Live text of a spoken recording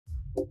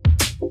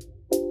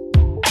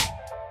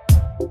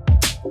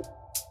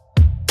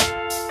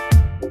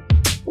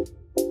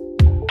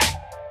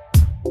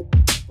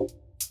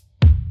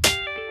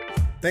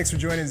Thanks for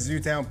joining the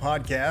Zootown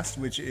podcast,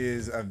 which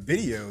is a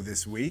video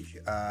this week.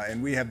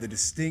 And we have the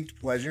distinct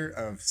pleasure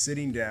of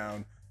sitting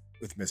down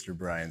with Mr.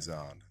 Brian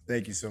Zahnd.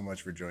 Thank you so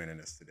much for joining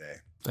us today.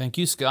 Thank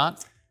you,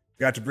 Scott.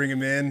 Got to bring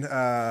him in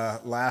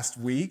last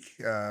week.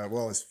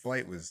 Well, his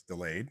flight was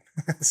delayed,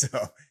 so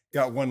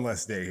got one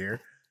less day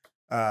here.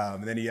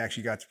 And then he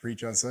actually got to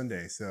preach on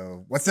Sunday.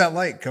 So what's that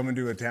like, coming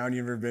to a town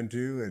you've never been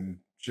to and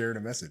sharing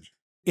a message?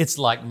 It's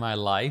like my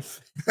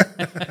life.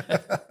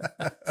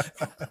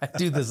 I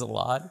do this a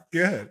lot.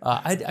 Good.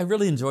 I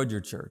really enjoyed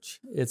your church.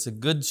 It's a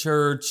good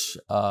church.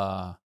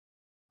 I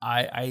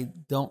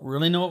don't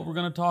really know what we're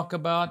going to talk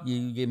about.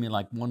 You gave me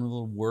like one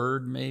little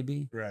word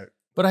maybe. Right.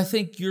 But I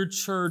think your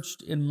church,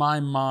 in my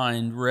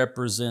mind,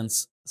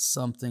 represents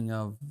something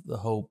of the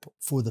hope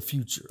for the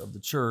future of the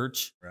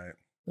church. Right.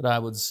 That I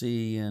would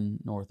see in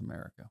North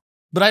America.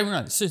 But I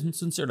really,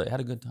 sincerely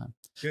had a good time.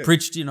 Good.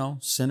 Preached,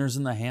 sinners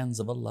in the hands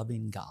of a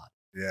loving God.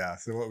 Yeah.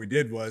 So what we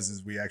did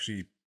was we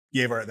actually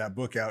gave that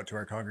book out to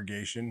our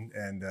congregation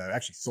and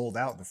actually sold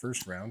out the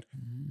first round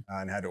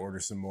and had to order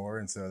some more.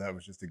 And so that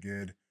was just a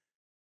good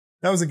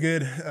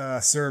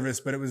service,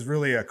 but it was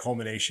really a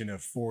culmination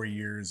of 4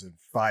 years and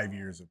 5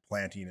 years of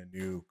planting a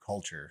new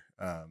culture.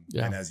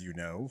 And as you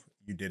know,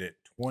 you did it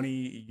 20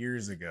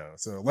 years ago.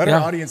 So let our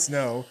audience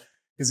know,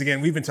 because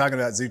again, we've been talking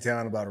about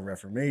Zootown, about a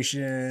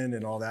reformation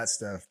and all that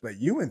stuff, but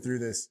you went through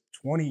this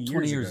 20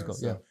 years ago.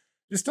 So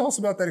just tell us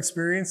about that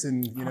experience,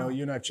 and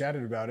you and I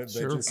chatted about it,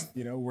 but just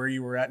where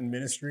you were at in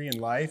ministry and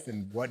life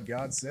and what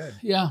God said.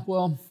 Yeah,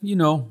 well,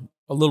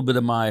 a little bit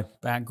of my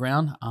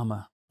background. I'm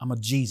a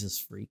Jesus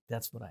freak.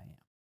 That's what I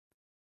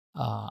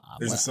am.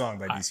 There's a song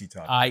by DC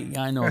Talk.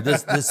 I know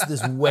this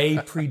way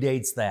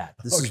predates that.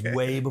 This is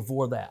way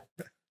before that.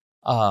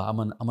 I'm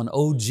an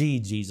OG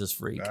Jesus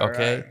freak. All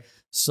okay, right.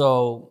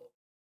 So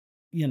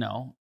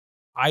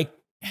I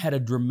had a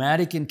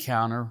dramatic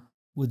encounter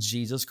with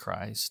Jesus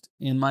Christ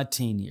in my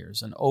teen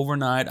years. And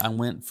overnight, I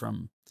went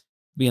from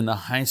being the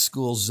high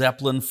school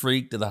Zeppelin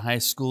freak to the high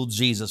school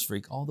Jesus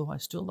freak, although I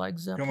still like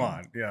Zeppelin. Come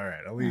on. Yeah, all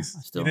right. At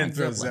least you didn't like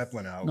throw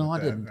Zeppelin out. No, I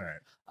that. didn't.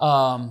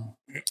 All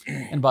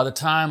right. And by the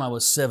time I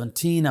was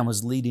 17, I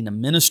was leading a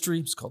ministry.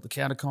 It's called the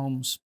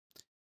Catacombs.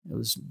 It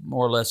was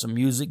more or less a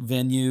music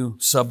venue,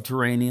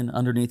 subterranean,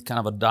 underneath kind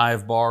of a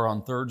dive bar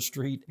on 3rd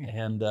Street.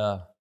 And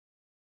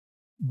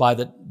by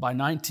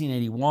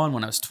 1981,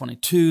 when I was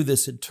 22,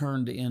 this had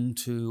turned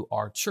into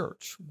our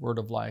church, Word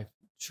of Life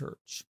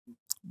Church,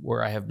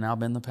 where I have now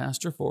been the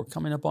pastor for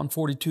coming up on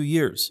 42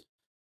 years.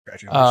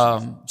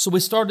 Congratulations. So we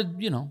started,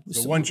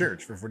 So one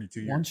church for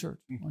 42 years.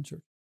 One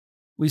church.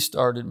 We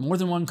started more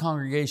than one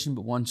congregation,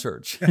 but one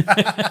church.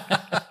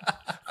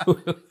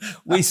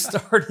 We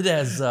started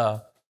as,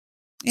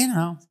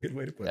 good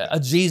way to put it. A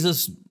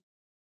Jesus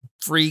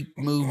freak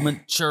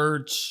movement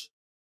church.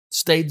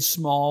 Stayed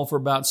small for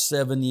about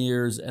 7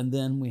 years, and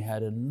then we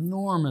had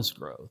enormous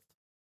growth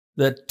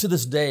that to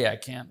this day I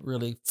can't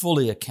really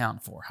fully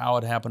account for how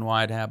it happened,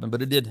 why it happened,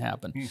 but it did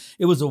happen.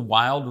 It was a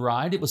wild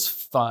ride. It was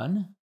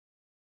fun.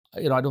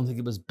 I don't think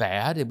it was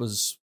bad. It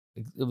was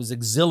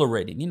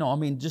exhilarating.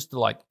 Just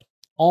like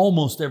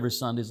almost every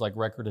Sunday is like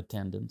record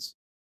attendance.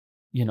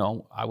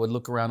 I would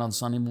look around on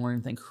Sunday morning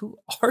and think, who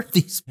are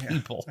these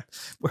people?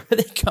 Where are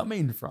they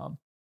coming from?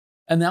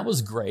 And that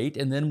was great.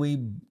 And then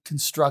we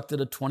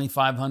constructed a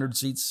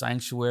 2,500-seat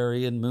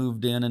sanctuary and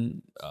moved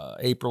in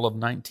April of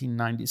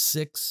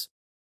 1996.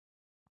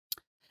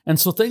 And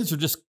so things are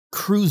just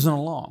cruising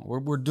along.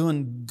 We're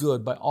doing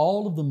good by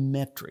all of the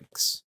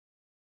metrics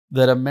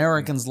that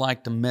Americans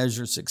like to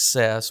measure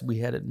success. We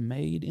had it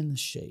made in the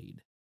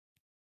shade.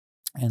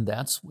 And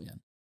that's when,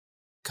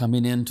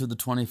 coming into the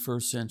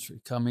 21st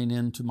century, coming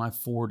into my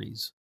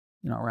 40s,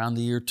 around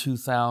the year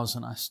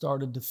 2000, I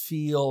started to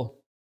feel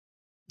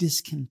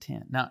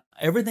discontent. Now,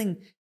 everything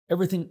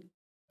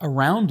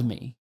around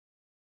me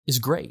is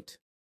great.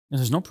 And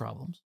there's no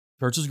problems.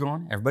 Church is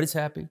growing. Everybody's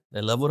happy.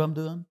 They love what I'm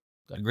doing.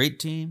 Got a great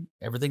team.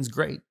 Everything's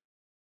great.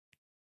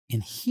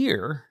 And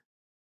here,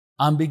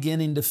 I'm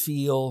beginning to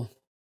feel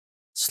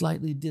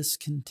slightly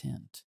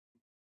discontent,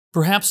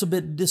 perhaps a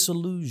bit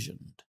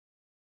disillusioned.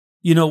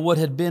 What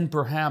had been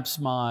perhaps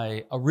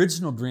my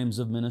original dreams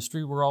of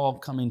ministry were all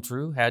coming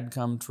true, had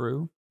come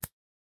true.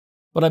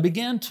 But I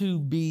began to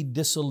be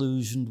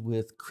disillusioned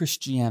with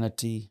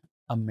Christianity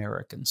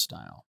American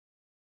style.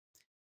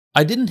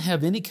 I didn't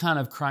have any kind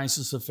of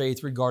crisis of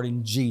faith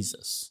regarding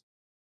Jesus.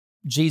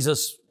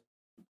 Jesus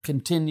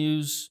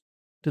continues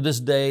to this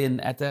day,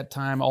 and at that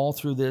time, all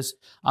through this,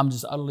 I'm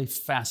just utterly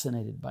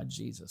fascinated by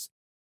Jesus.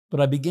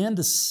 But I began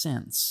to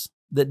sense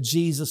that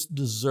Jesus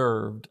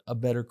deserved a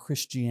better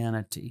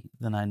Christianity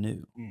than I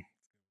knew.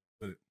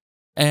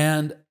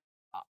 And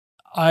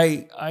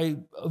I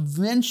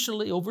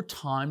eventually, over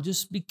time,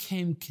 just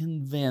became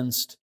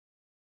convinced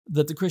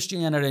that the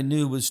Christianity I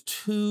knew was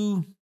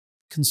too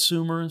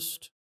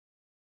consumerist,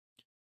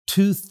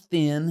 too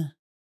thin,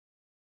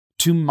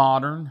 too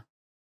modern,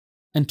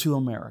 and too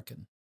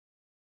American.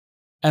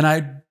 And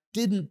I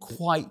didn't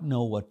quite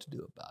know what to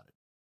do about it.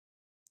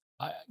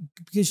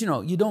 Because,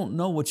 you don't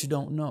know what you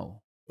don't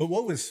know. But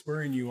what was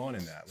spurring you on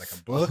in that? Like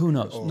a book? Who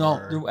knows? Or...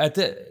 No,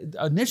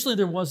 initially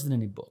there wasn't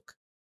any book.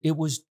 It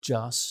was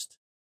just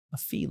a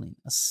feeling,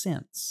 a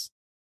sense,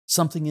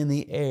 something in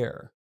the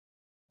air.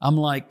 I'm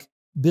like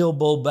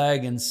Bilbo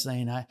Baggins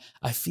saying,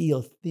 I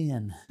feel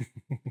thin,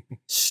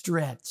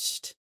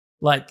 stretched,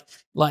 like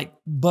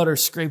butter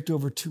scraped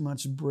over too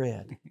much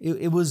bread.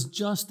 It was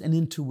just an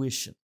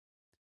intuition.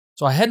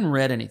 So I hadn't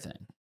read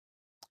anything.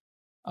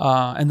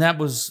 And that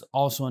was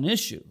also an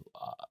issue.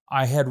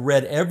 I had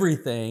read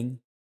everything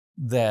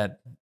that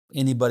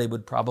anybody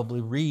would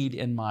probably read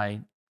in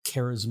my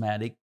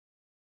charismatic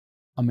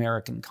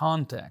American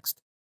context.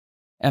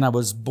 And I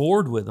was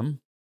bored with them.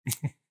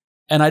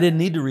 And I didn't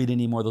need to read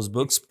any more of those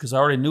books because I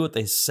already knew what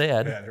they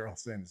said. Yeah, they're all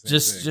saying the same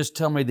thing. Just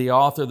tell me the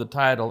author, the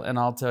title, and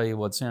I'll tell you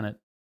what's in it.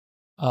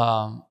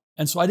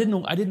 And so I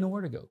didn't know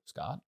where to go,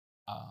 Scott.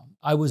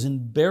 I was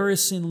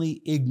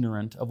embarrassingly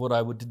ignorant of what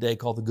I would today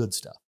call the good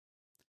stuff.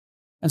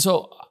 And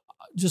so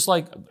just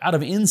like out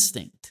of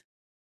instinct,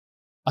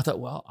 I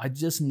thought, well, I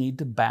just need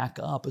to back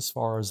up as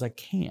far as I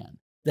can.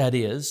 That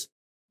is,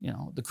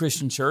 the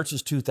Christian church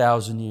is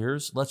 2,000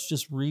 years. Let's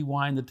just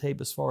rewind the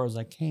tape as far as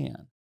I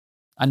can.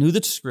 I knew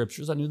the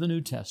scriptures, I knew the New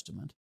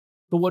Testament,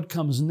 but what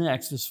comes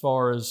next as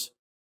far as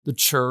the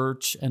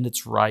church and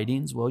its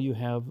writings? Well, you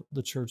have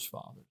the church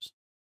fathers.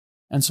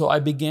 And so I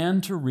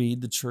began to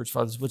read the church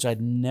fathers, which I'd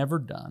never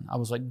done. I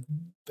was like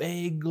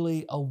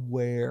vaguely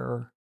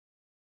aware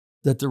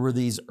that there were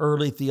these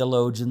early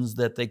theologians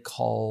that they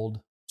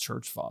called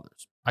church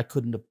fathers. I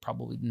couldn't have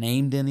probably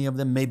named any of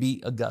them,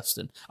 maybe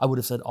Augustine. I would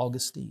have said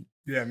Augustine.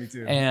 Yeah, me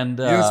too. And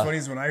what's funny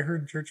is when I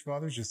heard church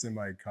fathers, just in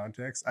my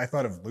context, I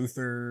thought of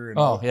Luther. And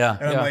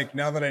I'm like,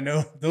 now that I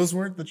know, those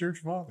weren't the church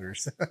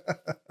fathers.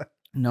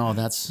 No,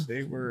 that's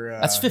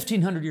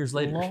 1,500 years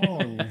later.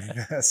 Long.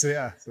 So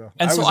yeah. So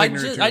and so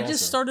I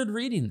just started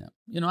reading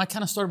them. I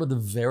kind of started with the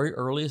very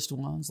earliest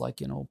ones,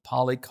 like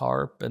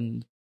Polycarp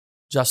and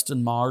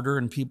Justin Martyr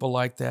and people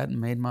like that,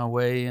 and made my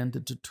way into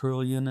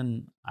Tertullian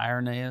and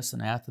Irenaeus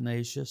and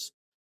Athanasius.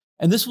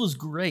 And this was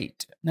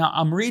great. Now,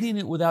 I'm reading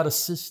it without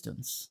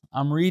assistance.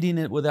 I'm reading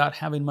it without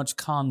having much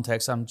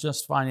context. I'm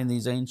just finding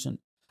these ancient...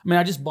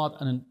 I just bought,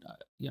 I don't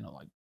know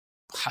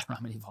how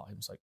many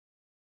volumes, like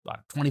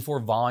about 24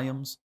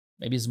 volumes,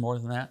 maybe it's more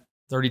than that,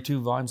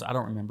 32 volumes, I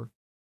don't remember,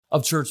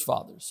 of church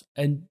fathers.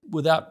 And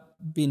without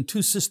being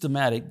too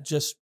systematic,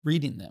 just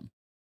reading them.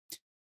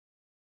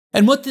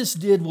 And what this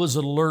did was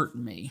alert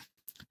me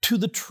to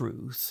the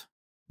truth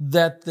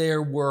that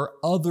there were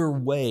other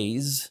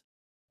ways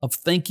of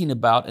thinking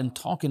about and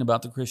talking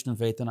about the Christian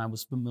faith than I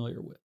was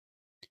familiar with.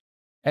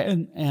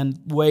 And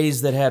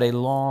ways that had a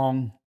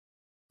long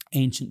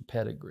ancient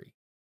pedigree.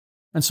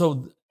 And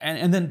so,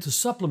 and then to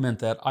supplement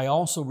that, I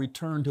also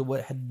returned to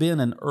what had been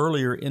an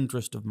earlier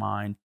interest of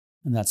mine,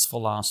 and that's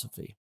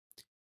philosophy,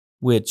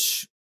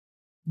 which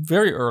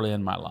very early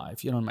in my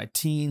life, in my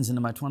teens,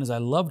 into my 20s, I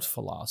loved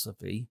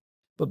philosophy.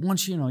 But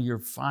once, you're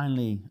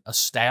finally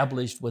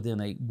established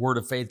within a Word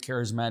of Faith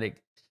charismatic,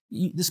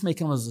 this may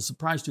come as a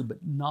surprise to you, but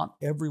not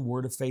every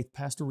Word of Faith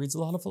pastor reads a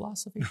lot of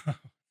philosophy.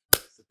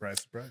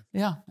 Surprise, surprise.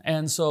 Yeah.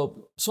 And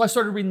so I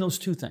started reading those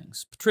two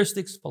things,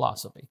 patristics,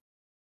 philosophy.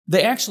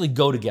 They actually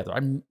go together.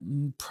 I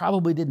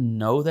probably didn't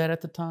know that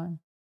at the time,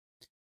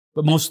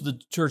 but most of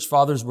the church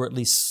fathers were at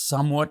least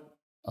somewhat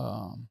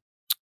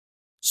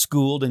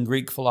schooled in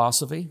Greek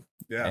philosophy.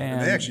 Yeah,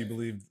 and they actually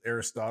believed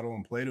Aristotle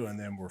and Plato and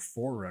them were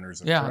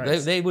forerunners of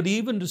Christ. They would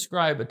even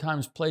describe at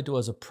times Plato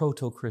as a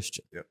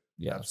proto-Christian. Yep.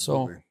 Yeah.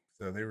 Absolutely.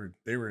 So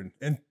they were,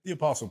 and the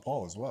Apostle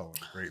Paul as well,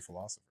 a great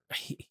philosopher.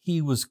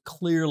 He was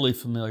clearly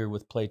familiar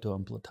with Plato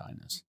and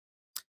Plotinus,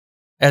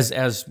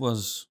 as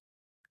was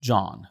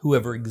John,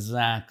 whoever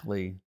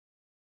exactly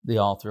the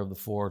author of the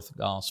fourth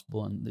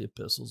gospel and the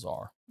epistles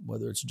are,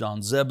 whether it's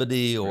John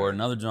Zebedee or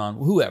another John,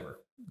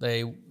 whoever,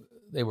 they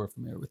were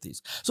familiar with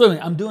these. So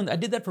anyway, I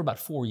did that for about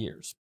 4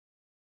 years.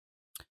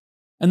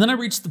 And then I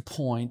reached the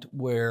point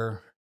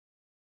where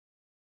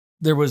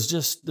there was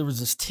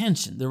this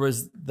tension. There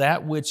was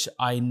that which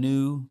I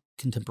knew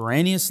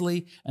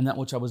contemporaneously and that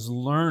which I was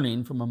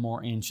learning from a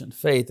more ancient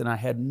faith, and I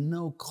had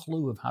no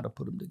clue of how to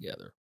put them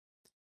together.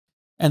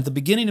 And at the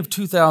beginning of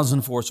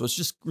 2004, so it's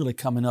just really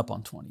coming up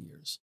on 20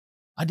 years,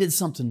 I did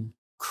something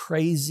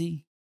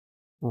crazy,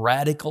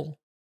 radical,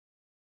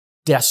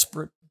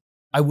 desperate.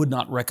 I would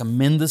not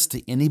recommend this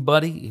to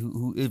anybody.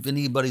 Who, if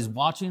anybody's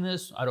watching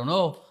this, I don't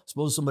know. I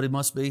suppose somebody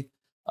must be.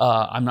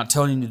 I'm not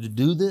telling you to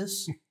do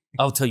this.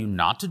 I'll tell you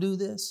not to do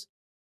this.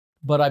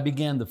 But I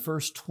began the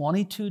first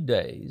 22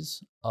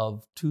 days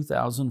of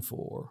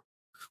 2004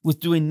 with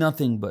doing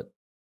nothing but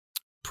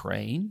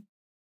praying,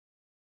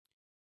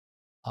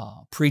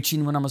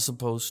 preaching when I was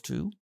supposed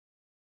to,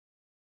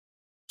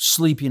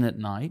 sleeping at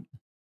night.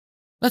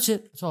 That's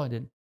it. That's all I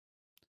did.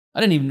 I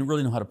didn't even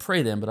really know how to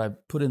pray then, but I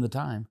put in the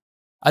time.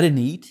 I didn't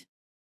eat.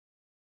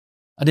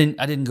 I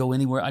didn't go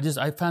anywhere.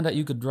 I found out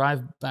you could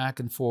drive back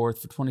and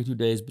forth for 22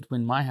 days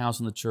between my house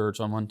and the church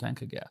on one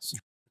tank of gas.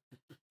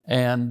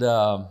 And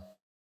I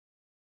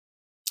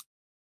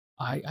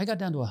got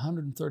down to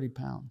 130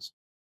 pounds.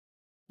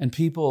 And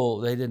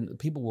people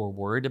were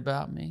worried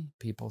about me.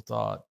 People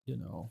thought,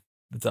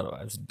 they thought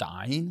I was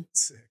dying.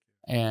 Sick.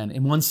 And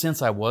in one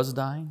sense, I was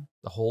dying.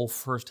 The whole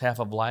first half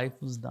of life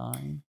was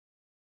dying.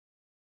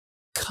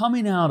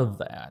 Coming out of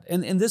that,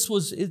 and this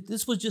was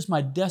just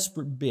my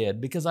desperate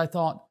bid, because I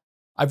thought,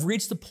 I've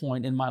reached the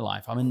point in my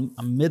life. I'm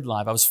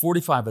midlife. I was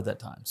 45 at that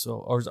time. So,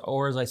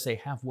 or as I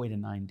say, halfway to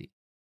 90.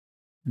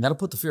 And that'll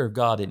put the fear of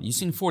God in. You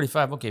seen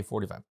 45? Okay,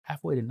 45.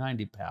 Halfway to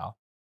 90, pal.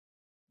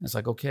 And it's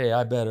like, okay,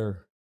 I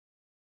better,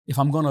 if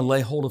I'm going to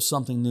lay hold of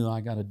something new,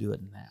 I got to do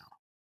it now.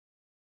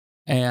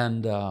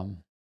 And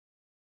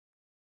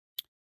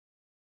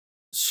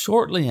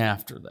shortly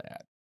after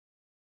that,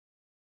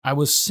 I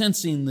was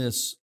sensing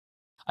this.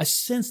 I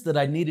sensed that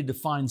I needed to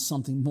find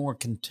something more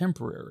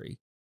contemporary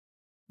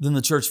than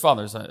the church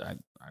fathers. I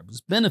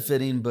was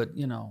benefiting, but,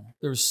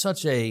 there was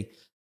such a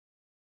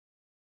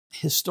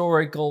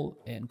historical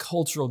and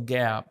cultural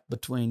gap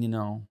between,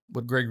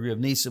 what Gregory of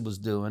Nyssa was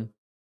doing,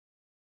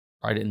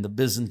 right, in the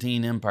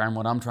Byzantine Empire, and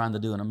what I'm trying to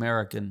do in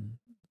America in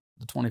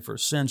the 21st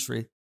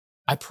century.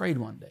 I prayed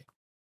one day.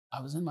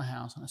 I was in my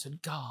house and I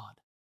said, God,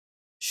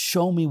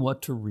 show me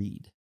what to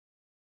read.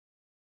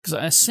 Because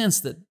I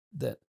sensed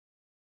that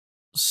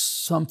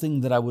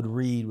something that I would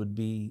read would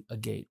be a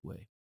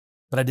gateway.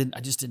 But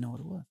I just didn't know what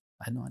it was.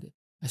 I had no idea.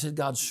 I said,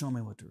 God, show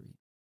me what to read.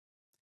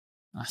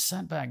 And I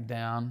sat back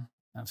down.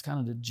 I was kind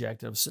of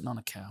dejected. I was sitting on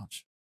a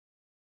couch.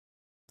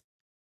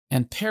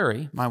 And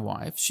Perry, my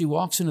wife, she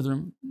walks into the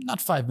room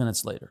not 5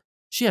 minutes later.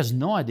 She has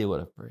no idea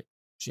what I've prayed.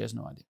 She has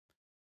no idea.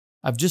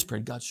 I've just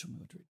prayed, God, show me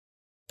what to read.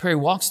 Perry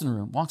walks in the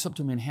room, walks up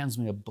to me and hands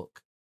me a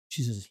book.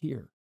 She says,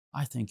 here,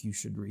 I think you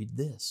should read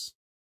this.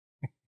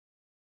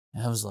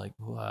 And I was like,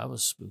 well, that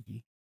was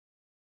spooky.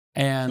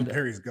 And so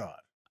Perry's God.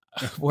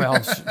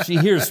 Well, she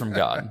hears from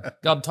God.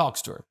 God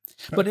talks to her.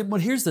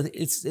 But here's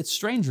it's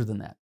stranger than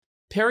that.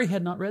 Perry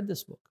had not read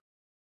this book.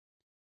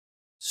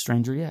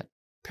 Stranger yet.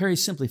 Perry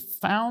simply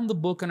found the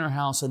book in her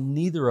house, and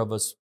neither of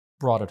us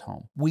brought it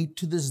home. We,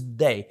 to this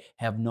day,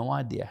 have no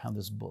idea how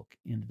this book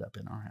ended up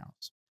in our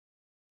house.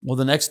 Well,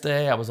 the next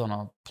day, I was on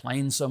a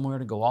plane somewhere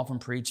to go off and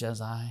preach,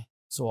 as I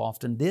so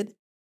often did.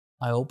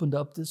 I opened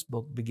up this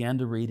book, began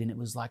to read, and it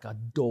was like a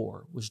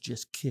door was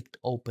just kicked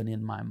open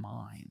in my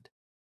mind.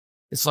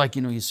 It's like,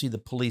 you see the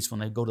police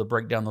when they go to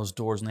break down those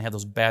doors and they have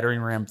those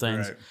battering ram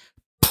things.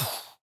 Right.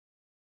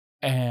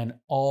 And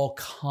all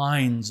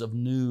kinds of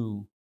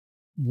new,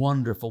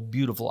 wonderful,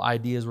 beautiful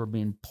ideas were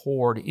being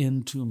poured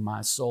into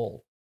my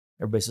soul.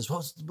 Everybody says,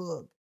 what's the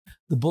book?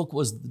 The book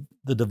was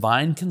The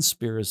Divine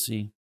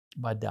Conspiracy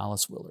by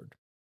Dallas Willard.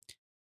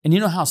 And you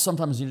know how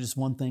sometimes just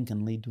one thing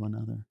can lead to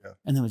another? Yeah.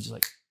 And then it was just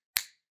like,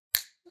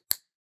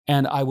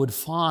 and I would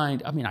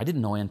find, I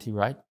didn't know N.T.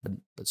 Wright,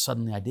 but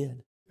suddenly I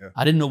did. Yeah.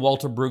 I didn't know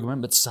Walter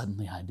Brueggemann, but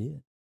suddenly I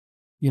did.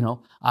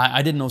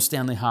 I didn't know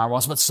Stanley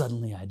Hauerwas, but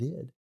suddenly I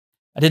did.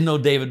 I didn't know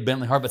David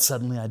Bentley Hart, but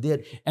suddenly I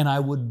did. And I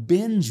would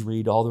binge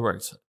read all the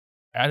works.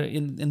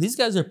 And these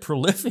guys are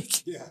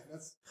prolific. Yeah,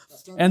 that's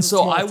and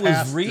so I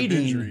was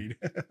reading,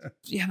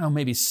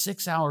 maybe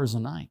 6 hours a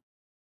night,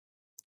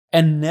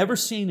 and never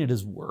seeing it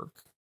as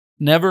work,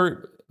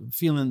 never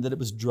feeling that it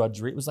was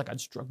drudgery. It was like I'd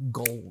struck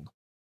gold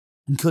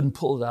and couldn't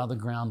pull it out of the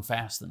ground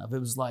fast enough. It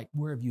was like,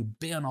 where have you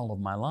been all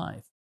of my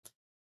life?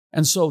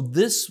 And so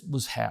this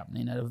was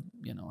happening at an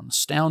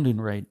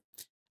astounding rate.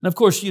 And of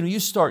course,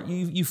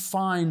 you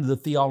find the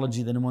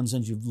theology that in one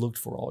sense you've looked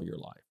for all your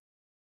life.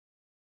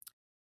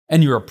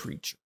 And you're a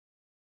preacher.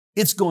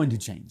 It's going to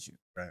change you.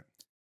 Right.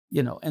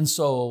 And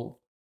so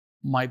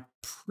my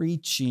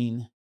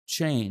preaching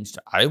changed.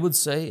 I would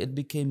say it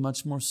became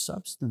much more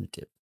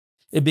substantive.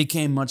 It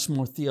became much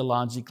more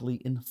theologically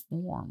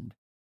informed.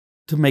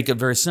 To make it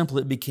very simple,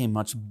 it became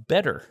much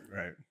better,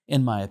 right,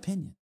 in my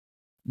opinion.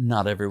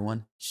 Not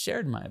everyone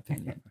shared my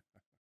opinion.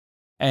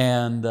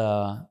 And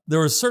there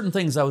were certain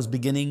things I was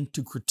beginning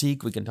to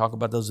critique. We can talk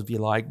about those if you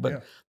like.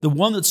 But the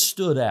one that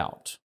stood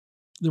out,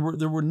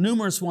 there were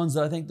numerous ones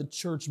that I think the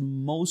church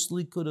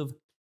mostly could have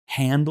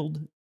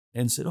handled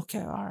and said,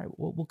 okay, all right,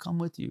 we'll come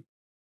with you.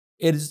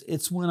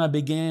 It's when I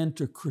began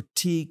to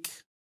critique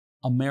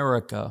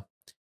America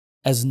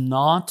as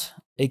not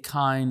a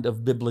kind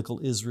of biblical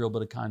Israel,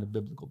 but a kind of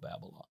biblical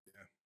Babylon.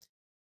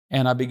 Yeah.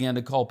 And I began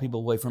to call people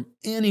away from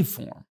any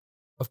form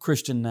of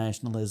Christian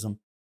nationalism.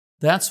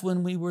 That's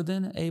when we were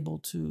then able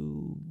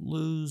to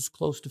lose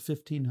close to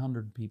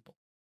 1,500 people.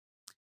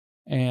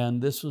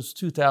 And this was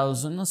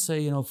 2000, let's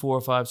say,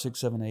 4, 5, 6,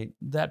 7, 8,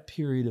 that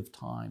period of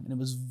time. And it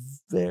was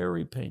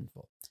very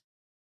painful.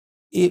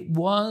 It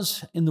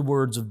was, in the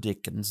words of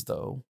Dickens,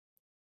 though,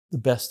 the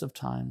best of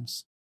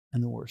times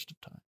and the worst of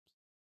times.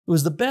 It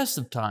was the best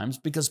of times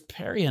because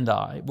Perry and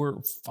I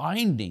were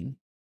finding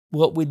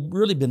what we'd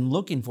really been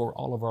looking for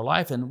all of our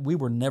life, and we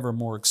were never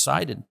more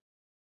excited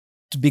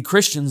to be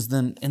Christians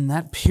than in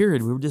that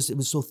period. It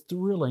was so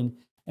thrilling,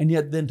 and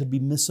yet then to be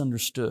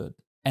misunderstood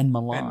and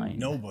maligned. And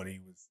nobody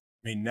was,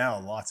 now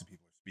lots of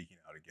people are speaking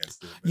out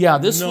against it. Yeah,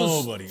 this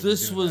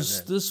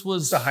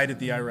was the height of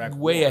the Iraq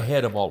way War.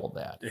 Ahead of all of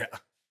that. Yeah.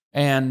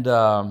 And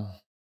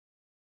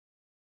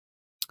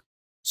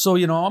So,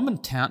 I'm in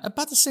town,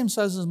 about the same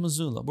size as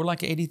Missoula. We're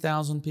like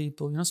 80,000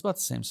 people. It's about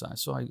the same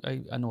size. So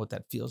I know what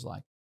that feels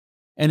like.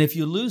 And if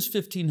you lose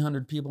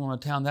 1,500 people in a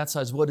town that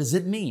size, what does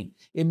it mean?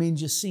 It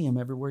means you see them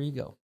everywhere you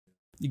go.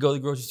 You go to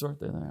the grocery store,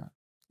 they're there.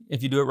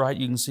 If you do it right,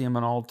 you can see them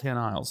in all 10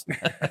 aisles.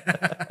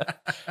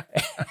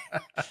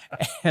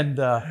 And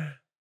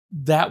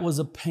that was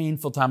a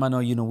painful time. I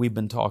know, we've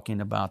been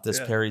talking about this.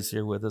 Yeah. Perry's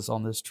here with us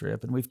on this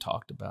trip, and we've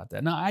talked about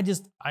that. Now, I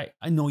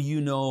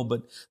know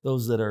but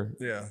those that are...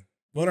 Yeah.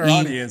 Well, our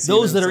audience...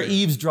 Those that are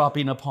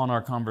eavesdropping upon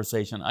our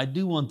conversation, I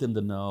do want them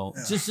to know,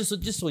 just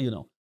so you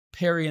know,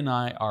 Perry and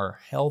I are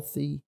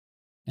healthy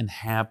and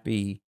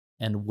happy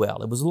and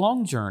well. It was a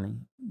long journey,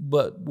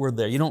 but we're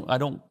there. I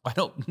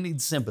don't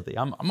need sympathy.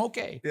 I'm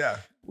okay. Yeah.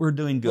 We're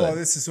doing good. Well,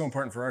 this is so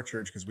important for our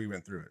church because we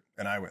went through it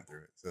and I went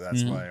through it. So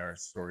that's why our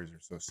stories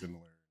are so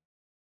similar.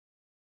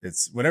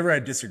 It's whenever I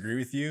disagree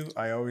with you,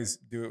 I always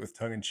do it with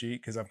tongue in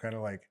cheek because I'm kind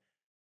of like,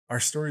 our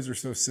stories are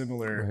so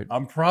similar. Right.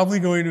 I'm probably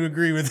going to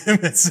agree with him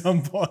at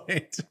some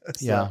point. So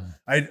yeah.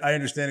 I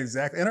understand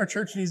exactly. And our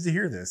church needs to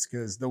hear this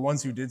because the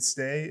ones who did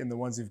stay and the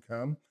ones who've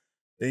come,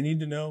 they need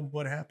to know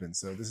what happened.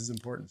 So this is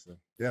important. So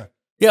yeah.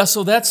 Yeah.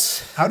 So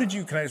that's... How did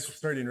you, can I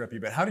start to interrupt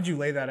you, but how did you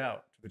lay that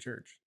out to the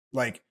church?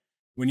 Like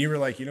when you were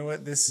like, you know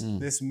what, this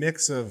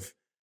mix of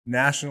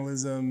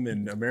nationalism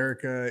in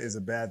America is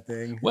a bad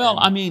thing. Well,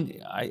 I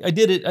mean, I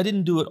did it. I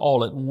didn't do it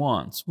all at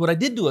once. What I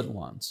did do at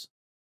once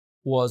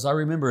was, I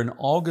remember in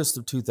August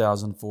of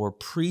 2004,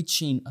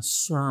 preaching a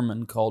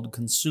sermon called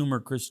Consumer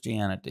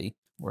Christianity,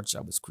 which I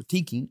was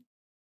critiquing.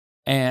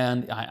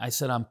 And I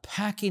said, I'm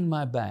packing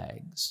my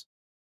bags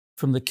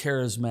from the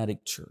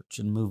charismatic church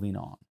and moving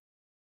on.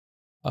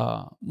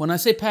 When I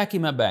say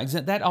packing my bags,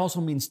 that also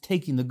means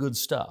taking the good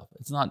stuff.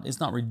 It's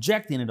not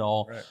rejecting it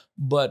all, right.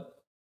 But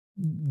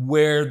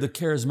where the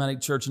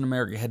charismatic church in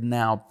America had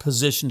now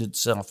positioned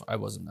itself, I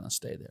wasn't going to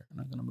stay there, and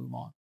I'm going to move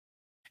on.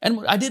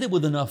 And I did it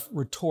with enough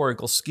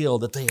rhetorical skill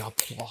that they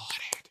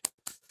applauded.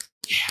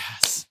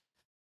 Yes,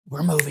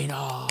 we're moving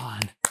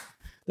on.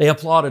 They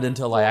applauded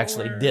until I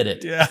actually did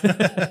it. Yeah.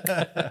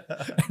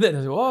 And then I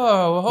said,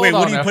 whoa, hold on. Wait,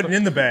 what are you putting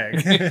in the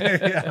bag?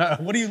 Yeah.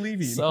 What are you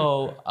leaving?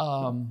 So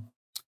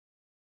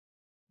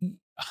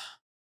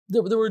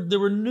there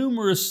were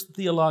numerous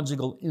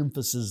theological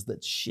emphases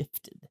that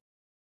shifted,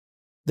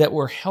 that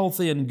were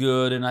healthy and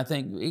good, and I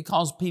think it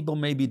caused people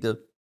maybe to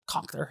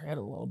cock their head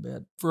a little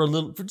bit for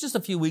just a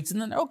few weeks, and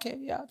then, okay,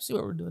 yeah, see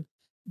what we're doing.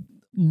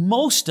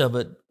 Most of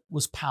it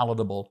was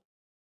palatable.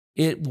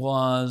 It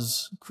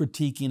was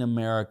critiquing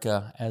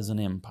America as an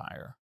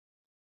empire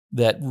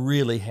that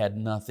really had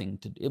nothing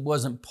to do. It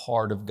wasn't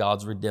part of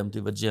God's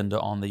redemptive agenda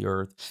on the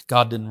earth.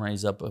 God didn't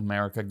raise up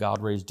America.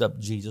 God raised up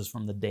Jesus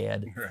from the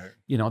dead.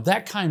 Right.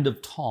 That kind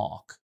of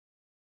talk.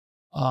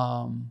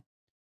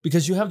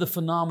 Because you have the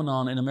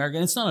phenomenon in America,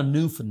 and it's not a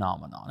new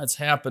phenomenon. It's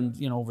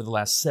happened, over the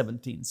last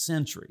 17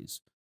 centuries,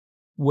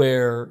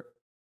 where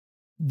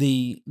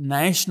the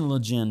national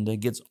agenda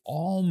gets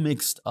all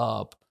mixed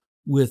up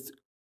with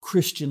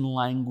Christian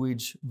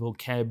language,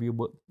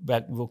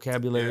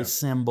 vocabulary,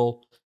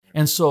 symbol.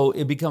 And so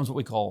it becomes what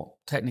we call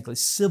technically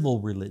civil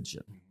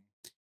religion.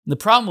 And the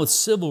problem with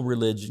civil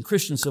religion,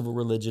 Christian civil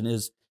religion,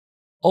 is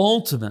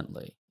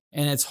ultimately,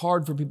 and it's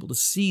hard for people to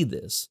see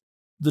this,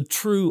 the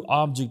true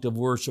object of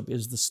worship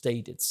is the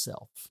state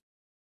itself.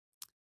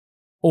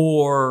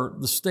 Or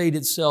the state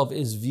itself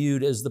is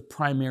viewed as the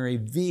primary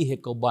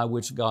vehicle by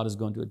which God is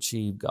going to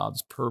achieve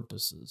God's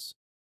purposes.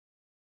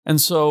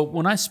 And so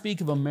when I speak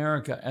of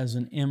America as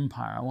an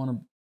empire, I want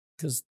to,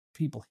 because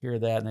people hear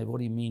that and they, what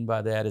do you mean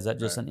by that? Is that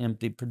just an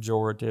empty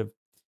pejorative?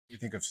 You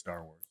think of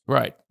Star Wars.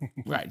 Right,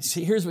 right.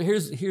 See, here's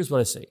what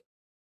I say.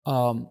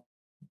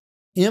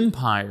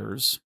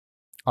 Empires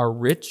are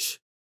rich,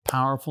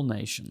 powerful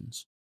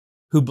nations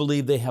who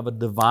believe they have a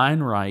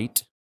divine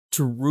right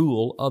to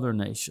rule other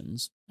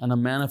nations and a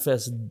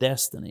manifest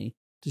destiny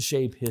to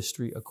shape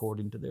history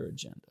according to their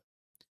agenda.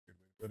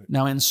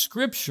 Now, in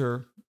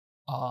Scripture,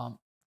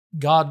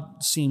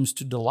 God seems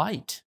to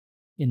delight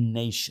in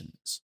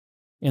nations,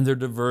 in their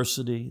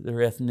diversity, their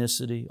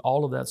ethnicity,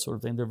 all of that sort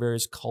of thing, their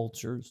various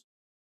cultures.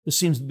 This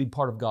seems to be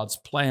part of God's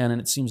plan,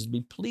 and it seems to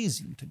be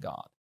pleasing to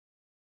God.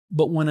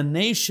 But when a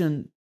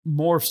nation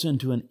morphs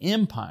into an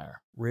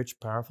empire, rich,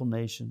 powerful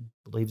nation,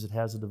 believes it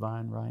has a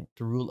divine right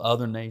to rule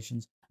other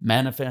nations,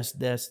 manifest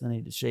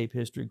destiny to shape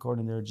history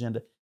according to their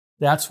agenda,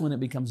 that's when it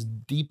becomes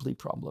deeply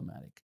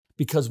problematic.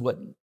 Because what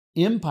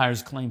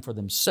empires claim for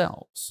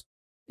themselves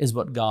is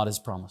what God has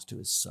promised to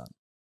His Son.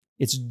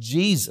 It's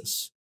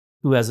Jesus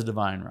who has a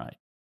divine right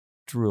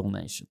to rule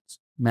nations,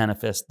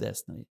 manifest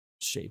destiny,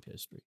 shape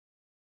history.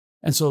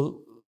 And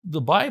so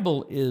the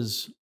Bible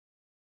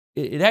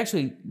it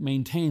actually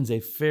maintains a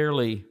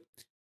fairly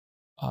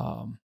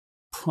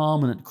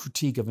prominent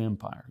critique of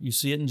empire. You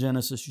see it in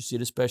Genesis, you see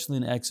it especially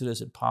in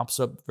Exodus, it pops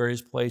up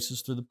various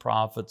places through the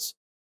prophets.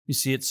 You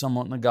see it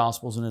somewhat in the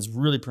Gospels, and it's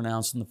really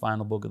pronounced in the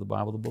final book of the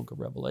Bible, the book of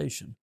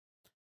Revelation.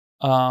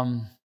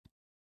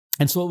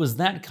 And so it was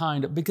that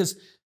kind of, because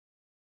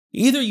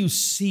either you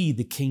see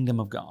the kingdom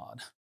of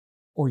God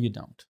or you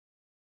don't.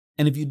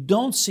 And if you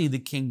don't see the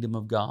kingdom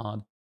of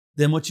God,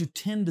 then what you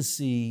tend to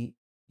see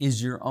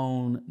is your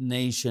own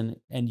nation,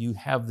 and you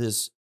have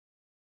this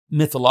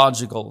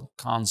mythological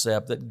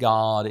concept that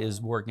God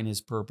is working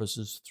his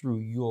purposes through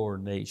your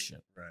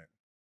nation. Right.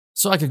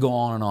 So I could go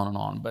on and on and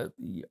on, but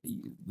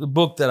the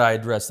book that I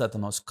address that the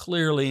most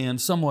clearly, and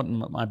somewhat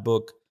in my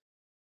book,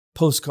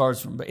 Postcards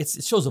from, it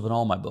shows up in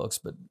all my books,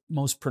 but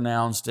most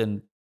pronounced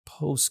in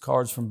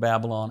Postcards from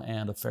Babylon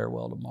and A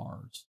Farewell to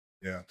Mars.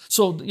 Yeah.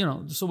 So,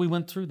 so we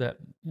went through that,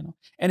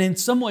 And in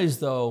some ways,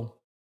 though.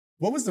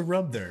 What was the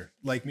rub there?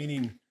 Like,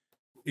 meaning,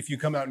 if you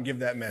come out and give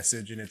that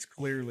message and it's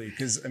clearly,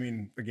 because, I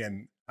mean,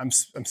 again, I'm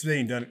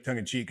saying tongue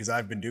in cheek because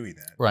I've been doing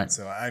that. Right. And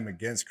so I'm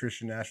against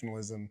Christian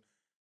nationalism.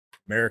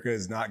 America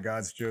is not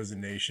God's chosen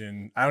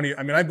nation.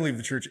 I believe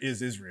the church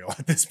is Israel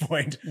at this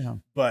point. Yeah.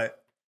 But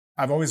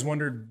I've always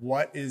wondered,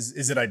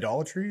 is it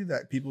idolatry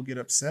that people get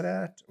upset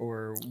at?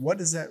 Or why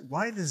does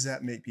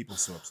that make people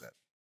so upset?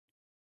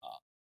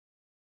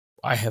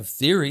 I have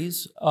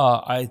theories.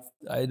 I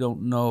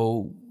don't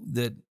know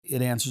that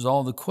it answers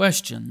all the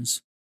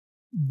questions,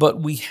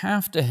 but we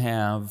have to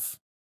have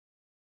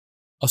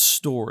a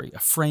story, a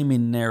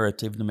framing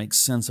narrative to make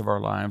sense of our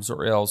lives,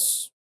 or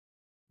else,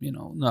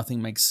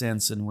 nothing makes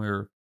sense and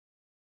we're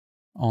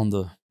on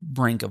the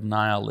brink of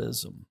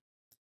nihilism.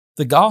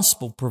 The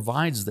gospel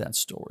provides that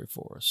story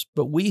for us,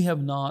 but we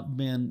have not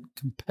been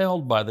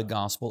compelled by the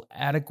gospel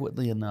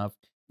adequately enough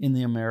in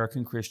the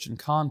American Christian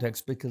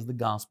context because the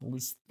gospel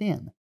is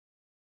thin.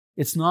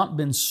 It's not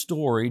been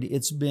storied,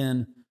 it's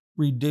been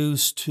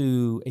reduced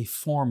to a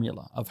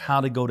formula of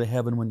how to go to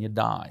heaven when you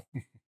die.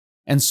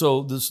 And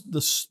so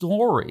the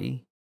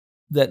story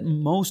that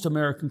most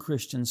American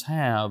Christians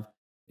have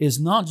is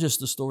not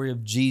just the story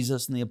of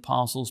Jesus and the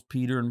apostles,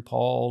 Peter and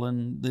Paul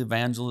and the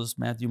evangelists,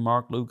 Matthew,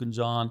 Mark, Luke, and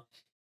John.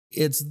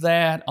 It's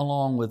that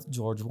along with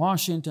George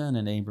Washington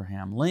and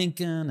Abraham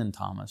Lincoln and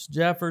Thomas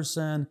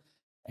Jefferson,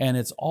 and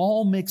it's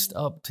all mixed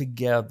up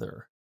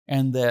together.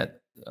 And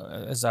that,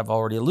 as I've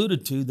already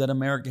alluded to, that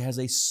America has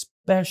a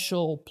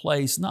special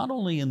place, not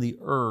only in the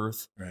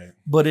earth, right,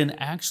 but in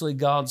actually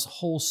God's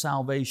whole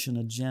salvation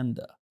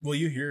agenda. Well,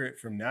 you hear it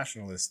from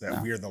nationalists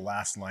that we are the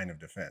last line of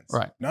defense.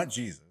 Right. Not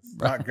Jesus,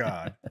 not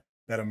God,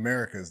 that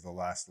America is the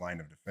last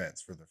line of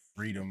defense for the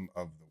freedom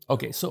of the world.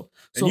 Okay, so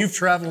and you've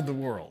traveled the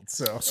world.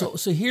 So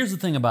here's the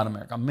thing about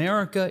America.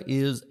 America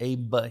is a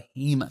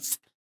behemoth.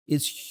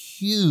 It's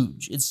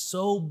huge. It's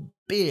so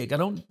big. I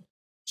don't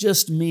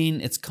just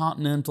mean it's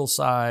continental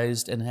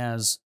sized and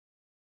has,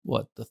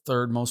 the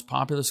third most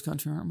populous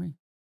country, aren't we?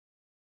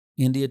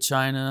 India,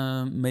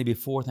 China, maybe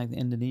fourth, I think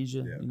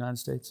Indonesia, United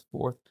States,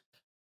 fourth.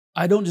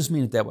 I don't just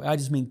mean it that way. I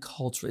just mean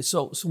culturally.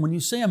 So when you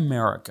say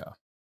America,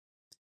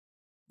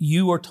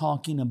 you are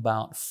talking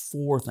about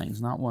four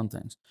things, not one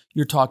thing.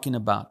 You're talking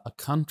about a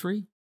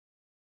country,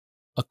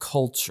 a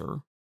culture,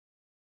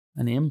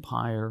 an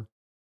empire,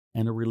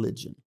 and a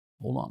religion.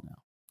 Hold on now.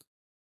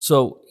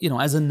 So,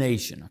 as a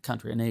nation, a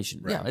country, a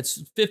nation, right.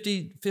 It's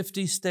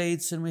 50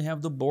 states, and we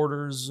have the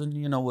borders, and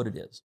you know what it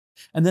is.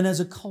 And then as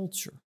a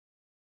culture,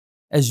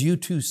 as you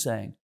two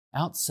sang,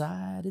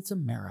 outside it's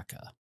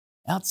America.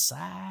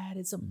 Outside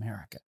it's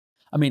America.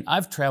 I mean,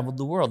 I've traveled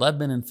the world. I've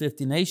been in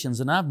 50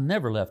 nations, and I've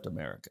never left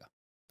America.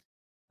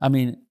 I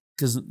mean,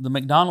 because the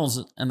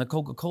McDonald's and the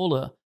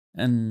Coca-Cola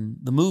and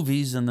the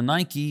movies and the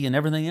Nike and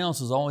everything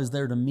else is always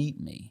there to meet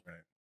me. Right.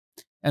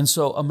 And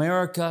so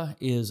America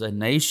is a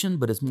nation,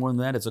 but it's more than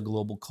that. It's a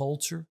global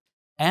culture.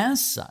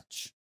 As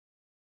such,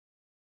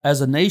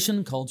 as a nation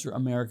and culture,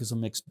 America is a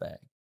mixed bag.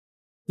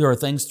 There are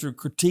things to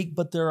critique,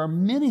 but there are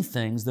many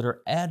things that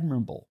are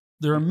admirable.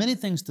 There are many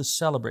things to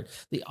celebrate.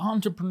 The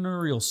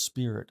entrepreneurial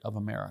spirit of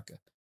America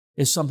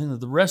is something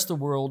that the rest of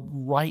the world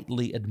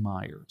rightly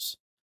admires.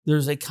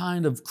 There's a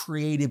kind of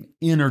creative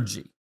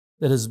energy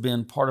that has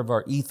been part of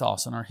our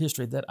ethos and our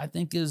history that I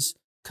think is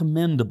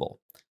commendable.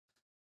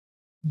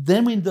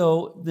 Then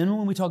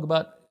when we talk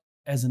about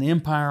as an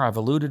empire, I've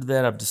alluded to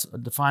that,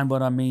 I've defined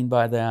what I mean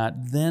by that,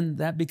 then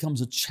that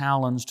becomes a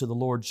challenge to the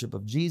lordship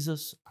of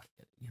Jesus.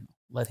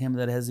 Let him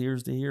that has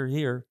ears to hear,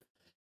 hear.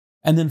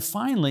 And then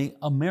finally,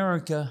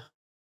 America,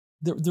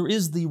 there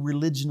is the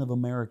religion of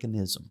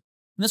Americanism.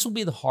 And this will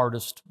be the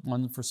hardest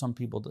one for some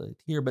people to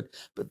hear, but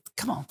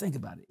come on, think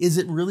about it. Is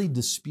it really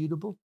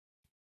disputable?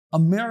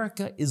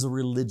 America is a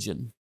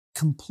religion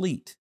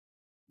complete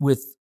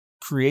with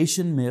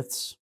creation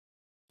myths,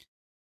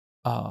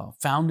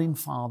 founding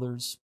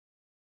fathers,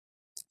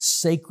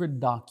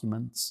 sacred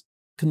documents,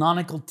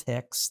 canonical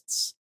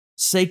texts,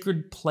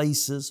 sacred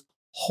places,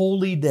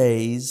 holy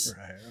days,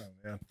 right.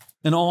 Oh, man.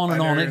 And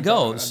on it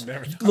goes.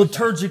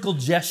 Liturgical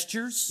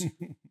gestures.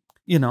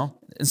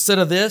 Instead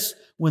of this,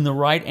 when the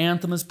right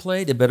anthem is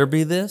played, it better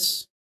be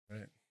this.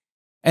 Right.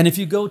 And if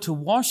you go to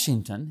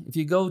Washington, if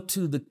you go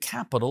to the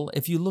Capitol,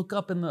 if you look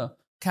up in the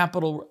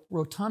Capitol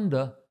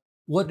Rotunda,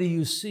 what do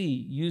you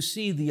see? You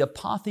see the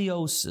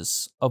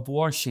apotheosis of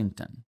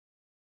Washington.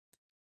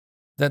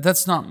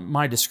 That's not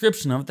my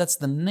description of it, that's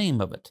the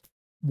name of it.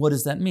 What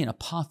does that mean?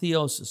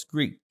 Apotheosis,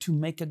 Greek, to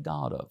make a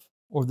god of,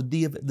 or the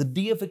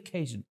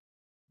deification.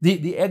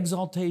 The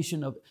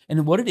exaltation of,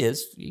 and what it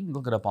is, you can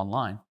look it up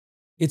online,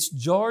 it's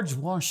George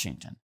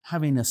Washington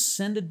having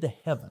ascended to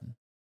heaven,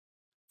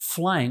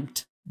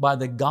 flanked by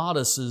the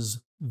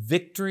goddesses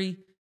victory,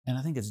 and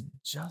I think it's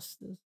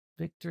justice,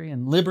 victory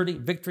and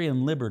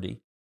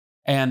liberty,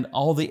 and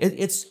all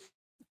it's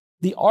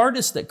the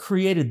artist that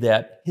created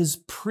that, his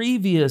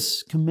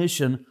previous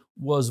commission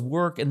was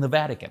work in the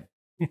Vatican.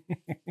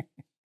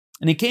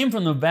 And he came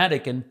from the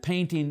Vatican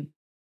painting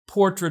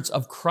portraits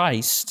of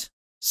Christ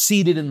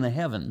seated in the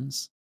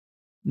heavens,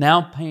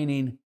 now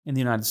painting in the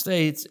United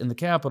States, in the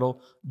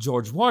Capitol,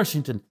 George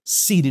Washington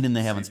seated in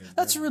the heavens.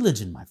 That's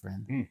religion, my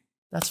friend.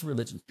 That's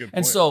religion.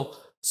 And so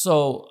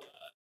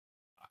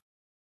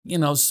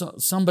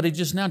somebody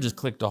just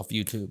clicked off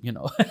YouTube,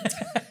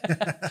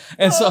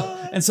 and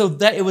so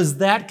that it was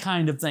that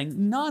kind of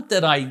thing. Not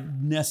that I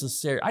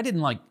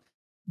didn't like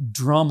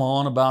drum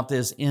on about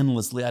this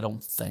endlessly, I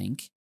don't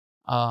think.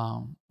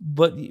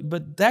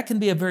 But that can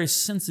be a very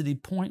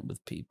sensitive point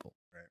with people.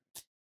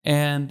 Right.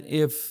 And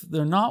if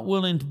they're not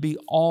willing to be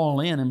all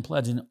in and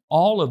pledging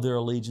all of their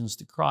allegiance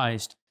to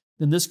Christ,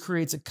 then this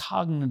creates a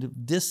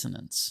cognitive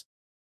dissonance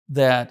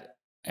that,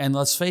 and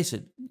let's face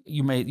it,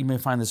 you may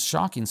find this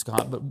shocking,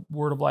 Scott, but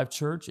Word of Life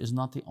Church is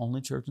not the only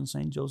church in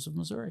St. Joseph,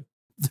 Missouri.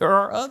 There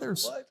are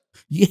others. What?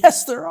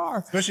 Yes, there are.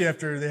 Especially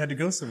after they had to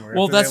go somewhere.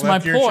 Well, that's my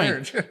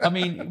point. I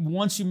mean,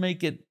 once you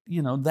make it,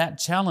 that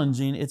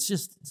challenging,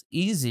 it's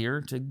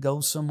easier to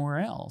go somewhere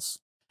else.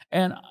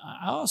 And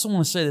I also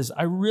want to say this.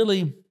 I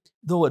really,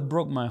 though it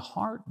broke my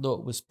heart, though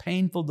it was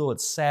painful, though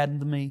it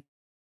saddened me,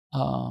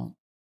 I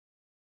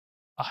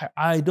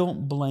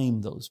don't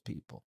blame those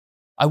people.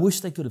 I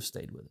wish they could have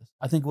stayed with us.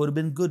 I think it would have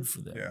been good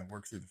for them. Yeah,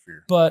 work through the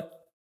fear. But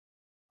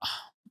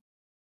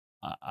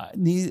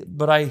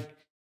I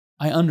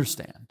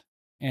understand.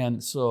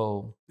 And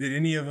so... Did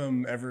any of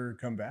them ever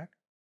come back?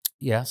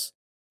 Yes.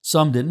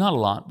 Some did. Not a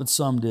lot, but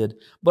some did.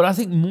 But I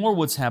think more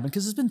what's happened,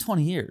 because it's been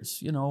 20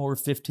 years, or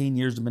 15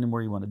 years, depending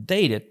where you want to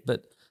date it.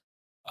 But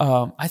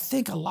I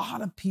think a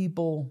lot of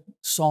people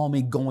saw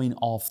me going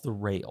off the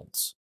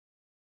rails.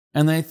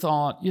 And they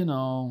thought,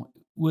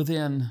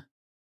 within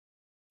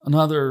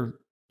another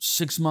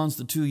 6 months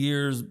to 2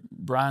 years,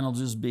 Brian will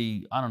just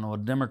be, I don't know, a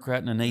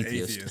Democrat and an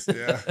atheist.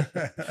 Yeah.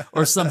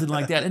 Or something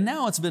like that. And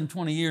now it's been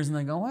 20 years and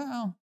they go,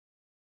 well,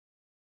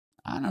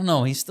 I don't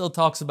know. He still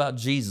talks about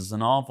Jesus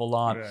an awful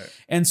lot. Right.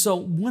 And so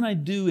when I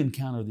do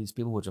encounter these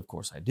people, which of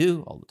course I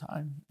do all the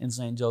time in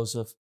St.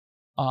 Joseph,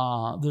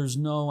 there's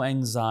no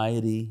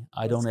anxiety.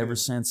 I don't ever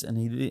sense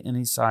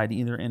any side,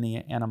 either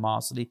any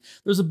animosity.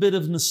 There's a bit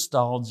of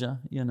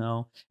nostalgia,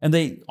 and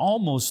they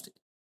almost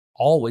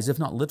always, if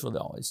not literally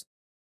always,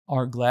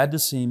 are glad to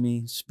see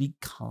me, speak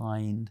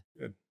kind.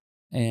 Good.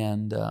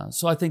 And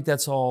so I think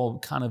that's all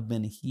kind of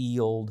been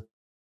healed.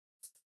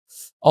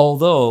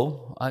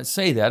 Although I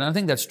say that, and I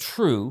think that's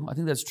true,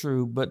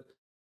 but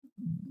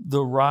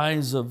the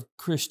rise of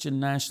Christian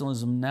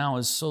nationalism now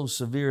is so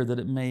severe that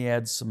it may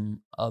add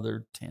some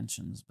other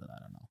tensions, but I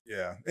don't know.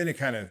 Yeah, and it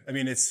kind of,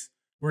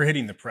 we're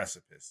hitting the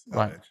precipice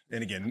of it.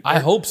 And again, I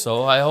hope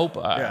so.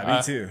 Yeah,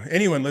 me too.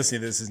 Anyone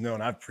listening to this has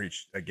known I've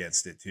preached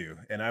against it too.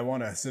 And I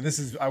want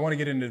to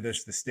get into the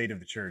state of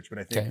the church, but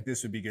I think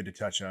this would be good to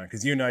touch on,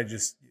 because you and I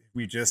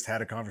we just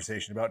had a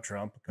conversation about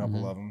Trump, a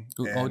couple of them.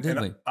 And, did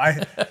we?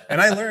 I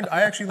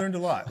actually learned a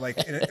lot.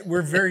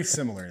 We're very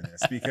similar in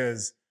this,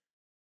 because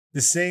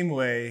the same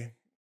way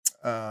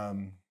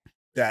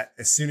that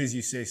as soon as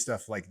you say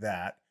stuff like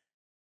that,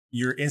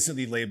 you're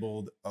instantly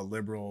labeled a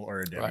liberal or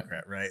a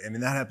Democrat, right?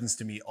 That happens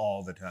to me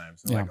all the time.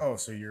 So like, oh,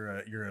 so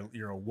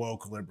you're a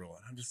woke liberal.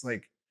 And I'm just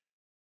like,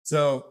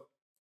 so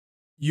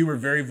you were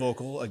very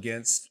vocal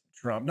against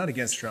Trump, not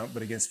against Trump,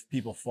 but against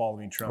people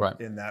following Trump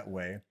in that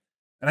way.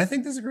 And I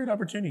think this is a great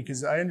opportunity,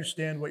 because I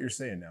understand what you're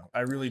saying now. I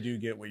really do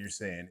get what you're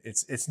saying.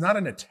 It's not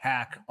an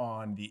attack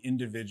on the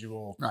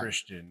individual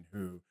Christian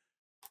who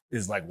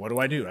is like, what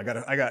do? I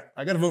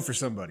gotta vote for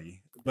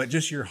somebody. But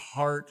just your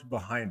heart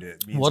behind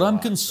it means what I'm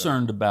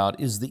concerned about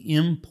is the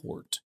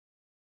import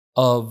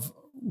of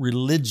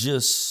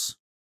religious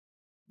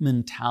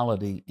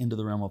mentality into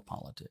the realm of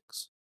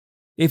politics.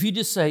 If you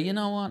just say, you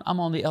know what,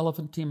 I'm on the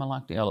elephant team, I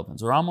like the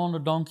elephants, or I'm on the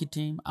donkey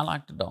team, I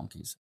like the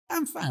donkeys,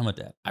 I'm fine with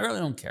that. I really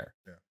don't care.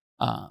 Yeah.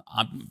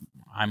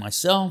 I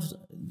myself,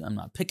 I'm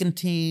not picking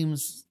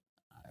teams.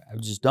 I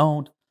just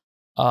don't.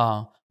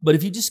 But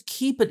if you just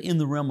keep it in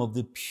the realm of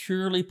the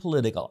purely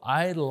political,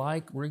 I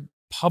like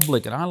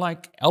Republican, I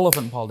like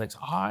elephant politics,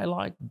 I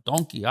like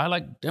donkey, I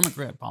like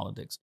Democrat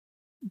politics.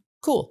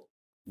 Cool,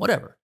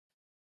 whatever.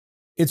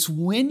 It's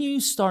when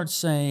you start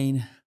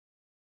saying,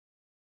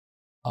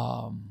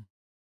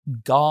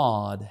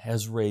 God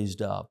has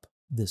raised up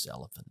this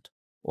elephant,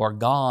 or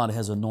God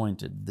has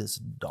anointed this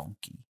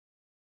donkey.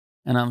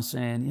 And I'm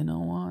saying, you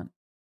know what?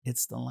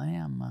 It's the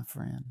Lamb, my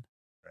friend.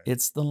 Right.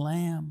 It's the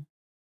Lamb.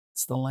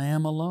 It's the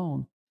Lamb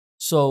alone.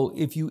 So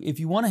if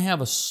you want to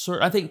have a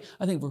certain, I think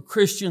for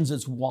Christians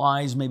it's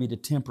wise maybe to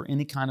temper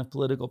any kind of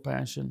political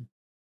passion.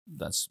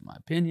 That's my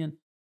opinion.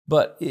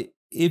 But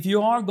if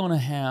you are going to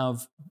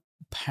have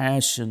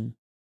passion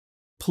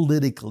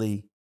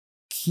politically,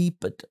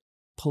 keep it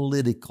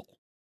political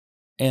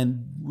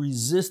and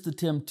resist the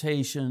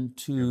temptation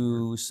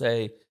to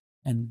say,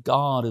 and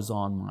God is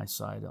on my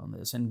side on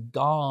this, and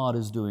God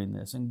is doing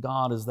this, and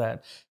God is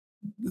that.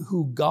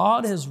 Who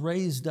God has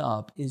raised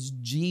up is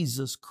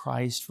Jesus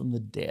Christ from the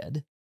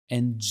dead,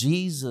 and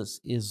Jesus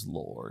is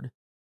Lord.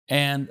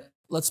 And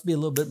let's be a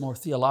little bit more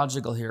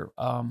theological here.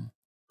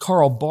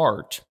 Karl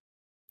Barth,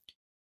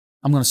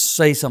 I'm going to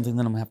say something,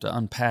 then I'm going to have to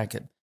unpack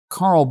it.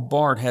 Karl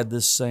Barth had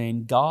this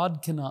saying,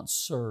 God cannot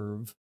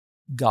serve,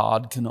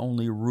 God can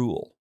only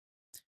rule.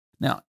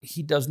 Now,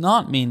 he does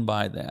not mean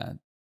by that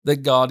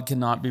God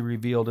cannot be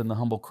revealed in the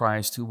humble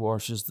Christ who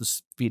washes the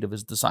feet of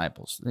his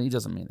disciples. He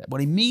doesn't mean that.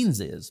 What he means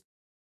is,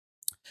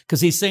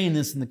 because he's saying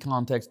this in the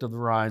context of the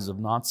rise of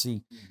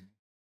Nazi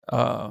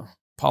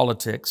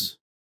politics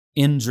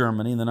in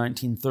Germany in the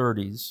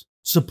 1930s,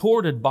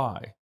 supported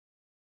by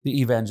the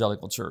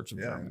evangelical church of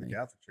Germany. The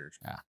Catholic Church.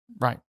 Yeah,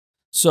 right.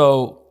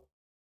 So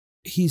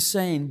he's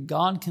saying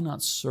God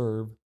cannot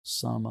serve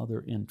some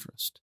other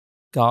interest.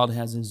 God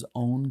has his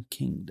own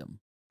kingdom,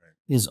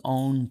 his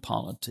own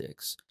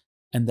politics,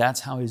 and that's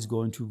how he's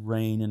going to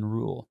reign and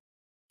rule.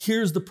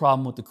 Here's the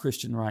problem with the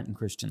Christian right and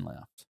Christian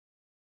left.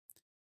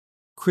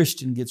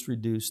 Christian gets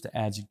reduced to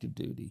adjective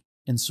duty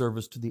in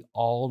service to the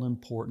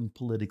all-important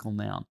political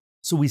noun.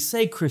 So we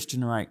say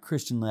Christian right,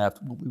 Christian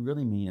left. What we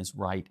really mean is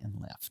right and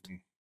left.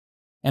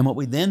 And what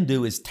we then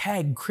do is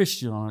tag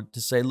Christian on it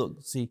to say, look,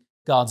 see,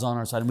 God's on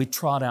our side. And we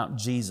trot out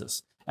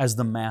Jesus as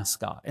the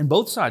mascot. And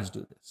both sides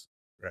do this.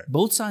 Right.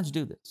 Both sides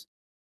do this.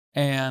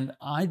 And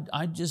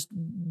I just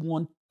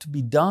want to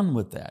be done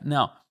with that.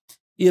 Now,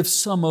 if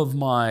some of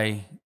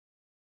my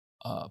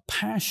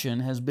passion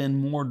has been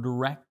more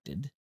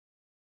directed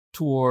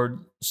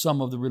toward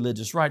some of the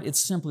religious right, it's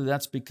simply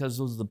that's because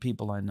those are the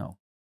people I know.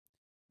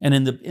 And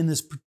in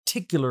this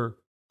particular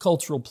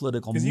cultural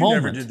political moment. Because you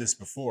never did this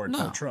before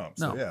until Trump.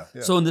 So, yeah.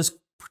 So in this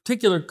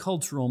particular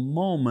cultural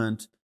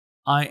moment,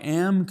 I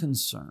am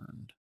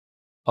concerned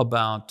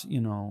about,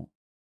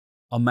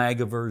 a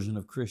MAGA version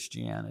of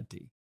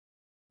Christianity.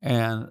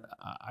 And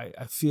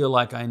I feel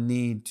like I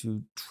need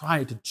to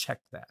try to check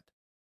that,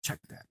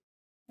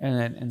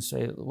 and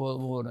say,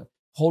 well,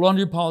 hold on to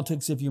your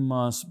politics if you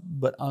must,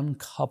 but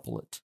uncouple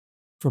it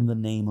from the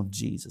name of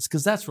Jesus.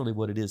 Because that's really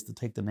what it is, to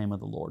take the name of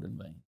the Lord in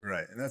vain.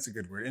 Right, and that's a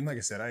good word. And like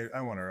I said, I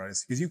want to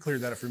rise, because you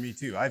cleared that up for me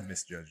too. I've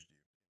misjudged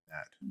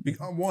you in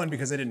that. One,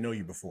 because I didn't know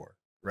you before,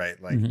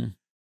 right? Like,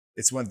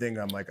 it's one thing,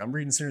 I'm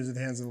reading Sinners at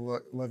the Hands of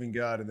the Loving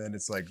God, and then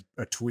it's like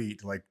a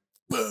tweet, like,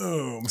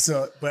 boom.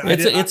 So, but I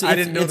didn't know the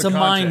context. It's a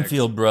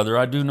minefield, brother.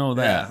 I do know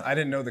that. Yeah, I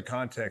didn't know the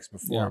context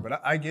before,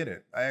 but I get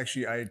it. I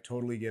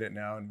totally get it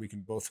now, and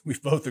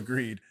we've both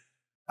agreed.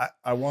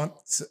 I want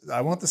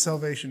the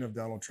salvation of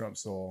Donald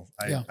Trump's soul.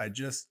 I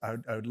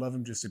would love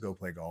him just to go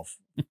play golf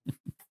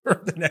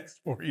for the next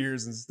 4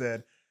 years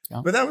instead.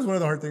 Yeah. But that was one of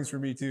the hard things for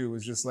me too.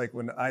 Was just like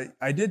when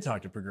I did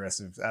talk to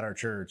progressives at our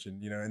church,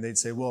 and and they'd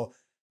say, well,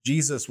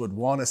 Jesus would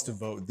want us to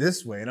vote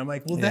this way. And I'm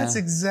like, well, that's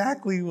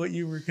exactly what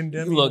you were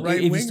condemning. Look,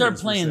 if you start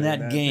playing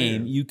that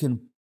game, you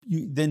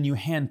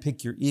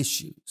handpick your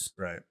issues.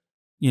 Right.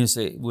 You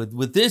say,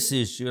 with this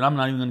issue, and I'm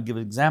not even going to give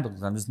an example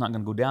because I'm just not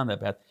going to go down that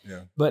path.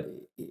 Yeah. But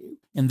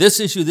in this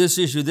issue,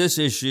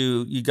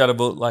 you got to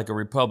vote like a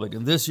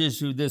Republican. This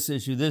issue,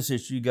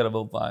 you got to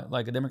vote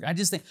like a Democrat.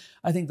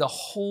 I think the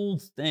whole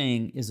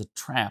thing is a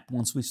trap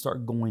once we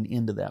start going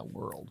into that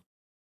world.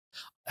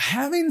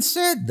 Having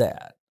said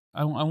that,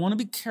 I want to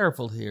be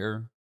careful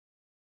here.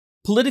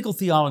 Political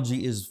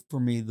theology is, for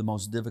me, the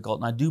most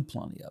difficult, and I do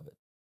plenty of it.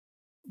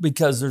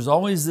 Because there's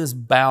always this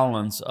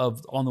balance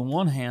of, on the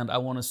one hand, I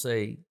want to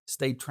say,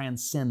 stay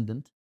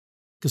transcendent,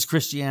 because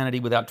Christianity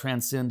without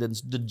transcendence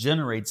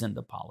degenerates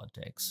into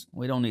politics.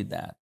 We don't need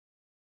that.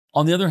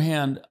 On the other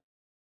hand,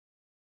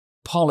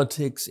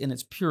 politics in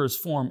its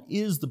purest form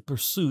is the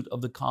pursuit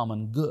of the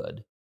common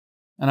good.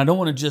 And I don't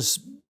want to just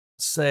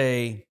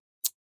say,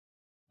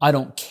 I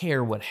don't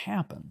care what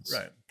happens.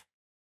 Right.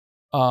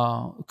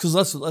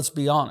 Because let's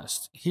be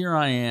honest. Here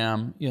I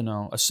am,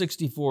 a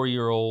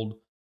 64-year-old,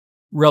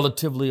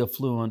 relatively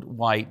affluent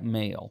white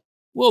male.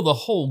 Well, the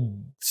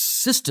whole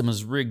system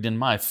is rigged in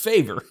my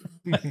favor.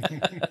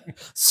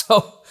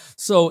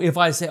 So if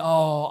I say,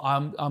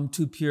 I'm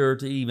too pure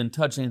to even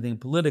touch anything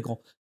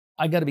political,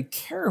 I got to be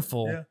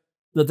careful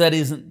that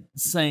isn't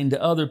saying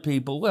to other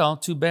people, well,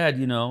 too bad,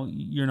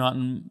 you're not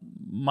in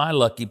my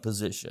lucky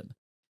position.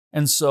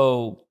 And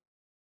so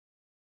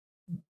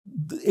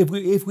if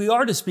we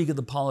are to speak of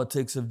the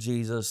politics of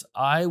Jesus,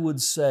 I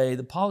would say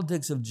the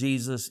politics of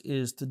Jesus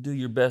is to do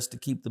your best to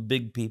keep the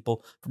big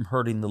people from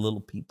hurting the little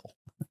people.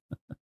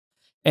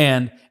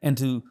 and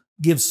to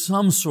give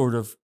some sort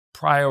of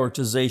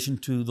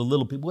prioritization to the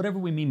little people, whatever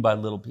we mean by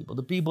little people,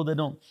 the people that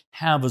don't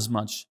have as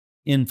much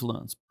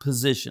influence,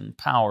 position,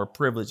 power,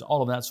 privilege,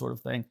 all of that sort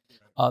of thing.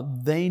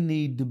 They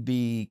need to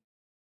be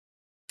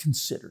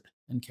considered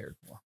and cared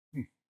for.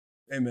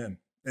 Amen.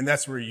 And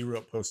that's where you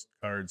wrote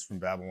Postcards from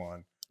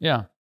Babylon.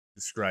 Yeah.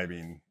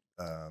 Describing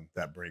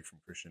that break from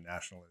Christian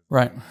nationalism,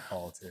 right, and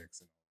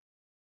politics.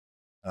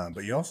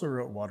 But you also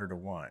wrote Water to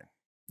Wine.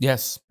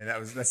 Yes. And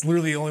that's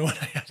literally the only one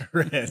I haven't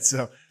read.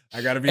 So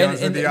I got to be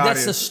honest with the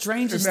audience. That's the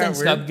strangest thing,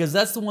 Scott, because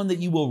that's the one that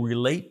you will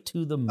relate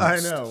to the most. I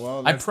know.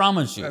 Well, I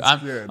promise you.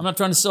 I'm not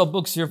trying to sell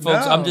books here,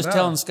 folks. I'm just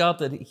telling Scott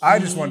that I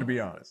just wanted to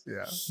be honest.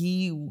 Yeah.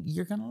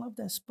 You're going to love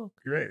this book.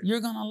 Great. You're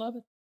going to love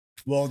it.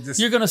 Well,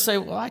 you're going to say,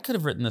 well, I could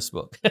have written this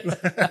book.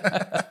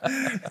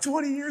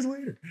 20 years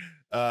later.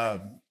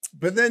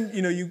 But then,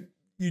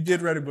 you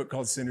did write a book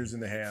called Sinners in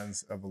the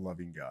Hands of a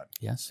Loving God.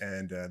 Yes.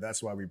 And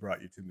that's why we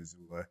brought you to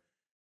Missoula.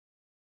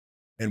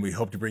 And we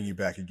hope to bring you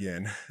back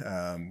again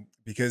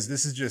because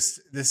this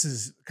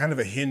is kind of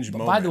a hinge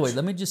moment. By the way,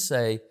 let me just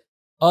say,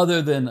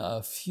 other than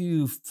a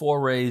few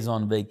forays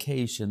on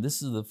vacation,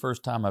 this is the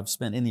first time I've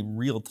spent any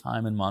real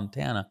time in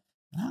Montana.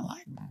 And I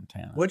like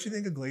Montana. What'd you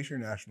think of Glacier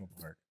National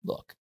Park?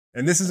 Look.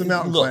 And this is a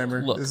mountain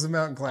climber. This is a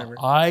mountain climber.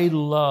 I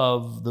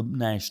love the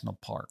national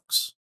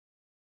parks.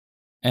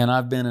 And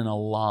I've been in a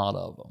lot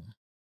of them.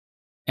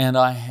 And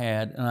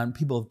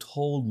people have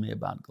told me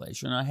about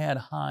Glacier, and I had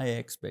high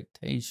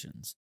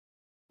expectations.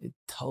 It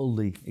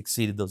totally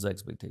exceeded those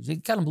expectations.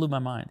 It kind of blew my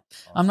mind.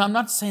 Awesome. I'm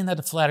not saying that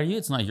to flatter you.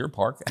 It's not your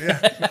park.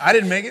 Yeah, I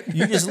didn't make it.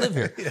 You just live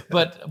here. Yeah.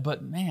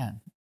 But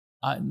man,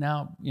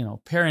 now,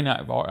 Perry and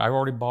I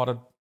already bought a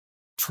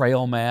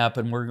trail map,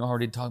 and we're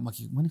already talking about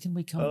when can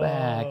we come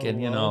back?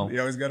 And you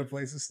always got a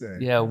place to stay.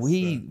 Yeah,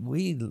 we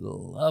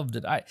loved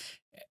it.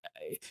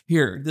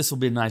 This will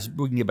be nice.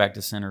 We can get back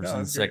to sinners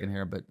in a second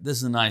here, but this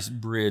is a nice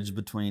bridge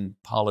between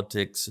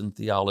politics and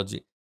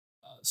theology.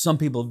 Some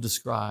people have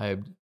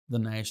described the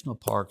national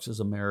parks as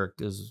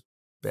America's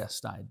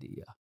best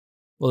idea.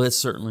 Well, it's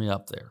certainly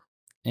up there.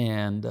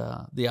 And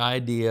the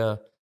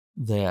idea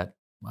that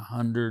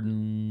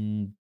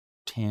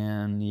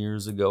 110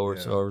 years ago or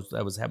so,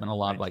 that was happening a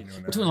lot,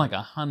 between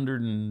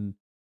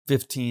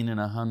 115 and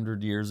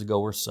 100 years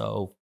ago or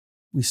so,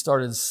 we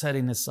started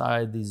setting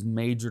aside these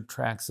major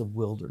tracts of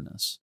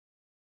wilderness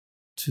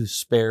to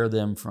spare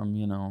them from,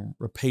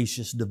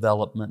 rapacious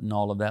development and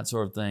all of that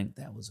sort of thing.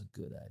 That was a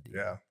good idea.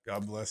 Yeah.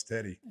 God bless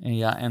Teddy.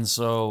 And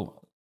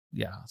so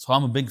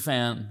I'm a big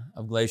fan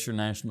of Glacier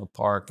National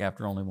Park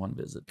after only one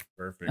visit.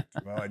 Perfect.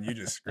 Well, and you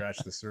just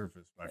scratched the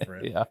surface, my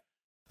friend. Yeah.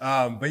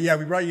 But yeah,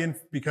 we brought you in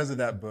because of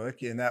that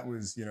book. And that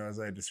was, as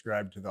I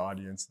described to the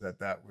audience,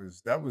 that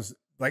was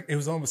like, it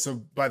was almost,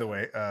 so by the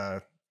way,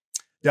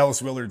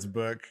 Dallas Willard's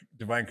book,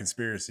 Divine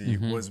Conspiracy,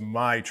 was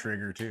my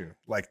trigger too.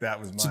 Like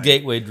that was mine. It's a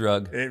gateway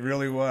drug. It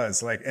really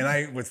was.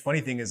 What's funny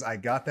thing is I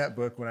got that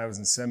book when I was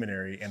in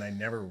seminary and I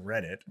never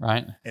read it.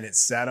 Right. And it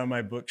sat on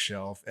my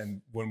bookshelf.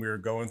 And when we were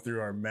going through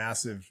our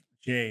massive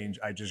change,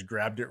 I just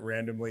grabbed it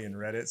randomly and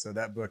read it. So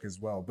that book as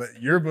well.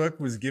 But your book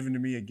was given to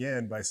me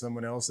again by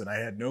someone else and I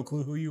had no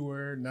clue who you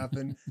were,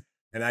 nothing.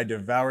 And I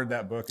devoured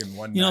that book in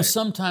one night.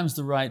 Sometimes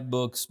the right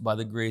books, by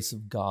the grace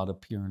of God,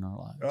 appear in our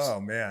lives. Oh,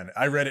 man.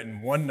 I read it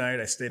in one night.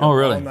 I stayed up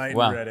all night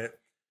and read it.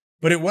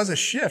 But it was a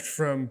shift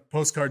from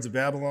Postcards of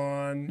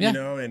Babylon,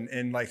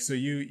 and so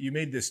you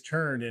made this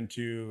turn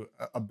into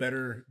a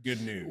better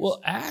good news.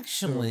 Well,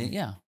 actually,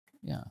 yeah.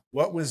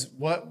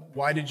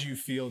 Why did you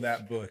feel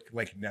that book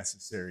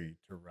necessary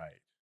to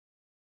write?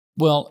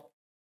 Well,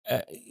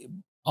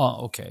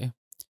 okay.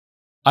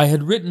 I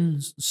had written,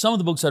 some of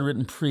the books I'd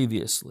written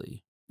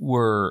previously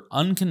were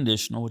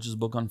Unconditional, which is a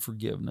book on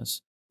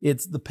forgiveness.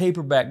 The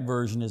paperback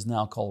version is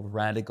now called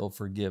Radical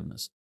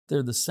Forgiveness.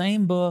 They're the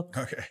same book.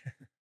 Okay.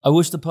 I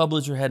wish the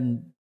publisher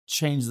hadn't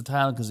changed the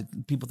title because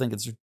people think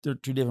they're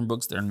two different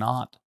books. They're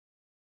not.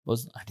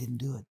 I didn't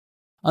do it.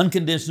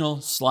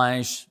 Unconditional /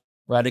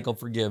 Radical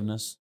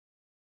Forgiveness,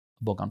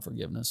 a book on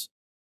forgiveness.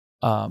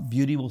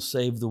 Beauty Will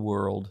Save the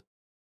World,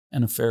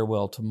 and A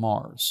Farewell to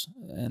Mars.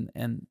 And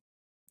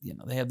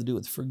they have to do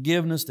with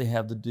forgiveness. They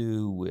have to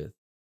do with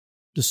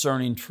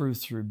discerning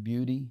truth through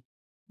beauty,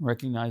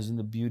 recognizing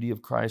the beauty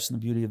of Christ and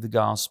the beauty of the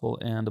gospel,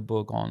 and a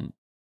book on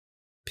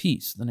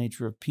peace, the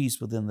nature of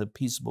peace within the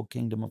peaceable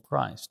kingdom of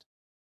Christ.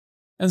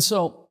 And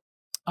so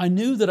I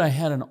knew that I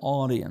had an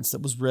audience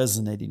that was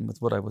resonating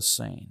with what I was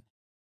saying.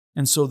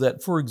 And so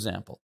that, for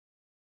example,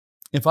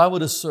 if I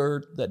would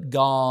assert that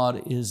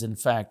God is in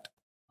fact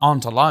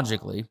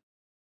ontologically,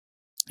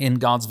 in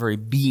God's very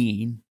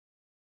being,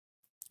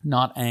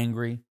 not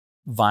angry,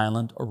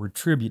 violent, or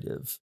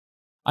retributive,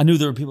 I knew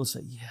there were people who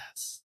say,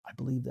 yes, I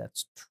believe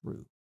that's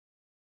true.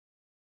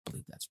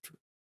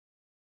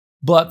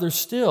 But they're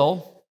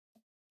still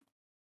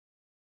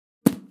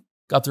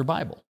got their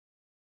Bible.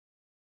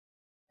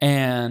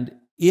 And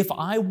if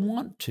I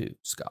want to,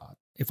 Scott,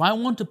 if I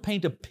want to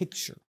paint a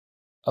picture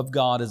of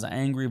God as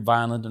angry,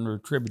 violent, and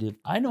retributive,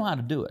 I know how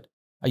to do it.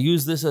 I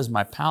use this as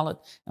my palette,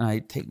 and I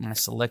take my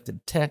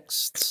selected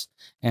texts,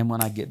 and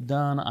when I get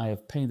done, I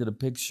have painted a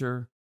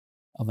picture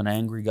of an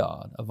angry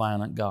God, a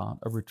violent God,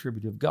 a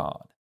retributive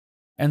God.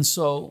 And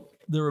so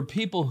there were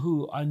people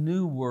who I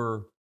knew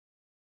were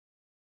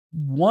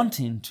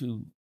wanting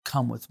to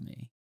come with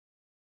me,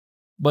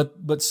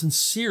 but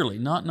sincerely,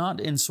 not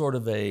in sort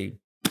of a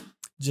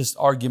just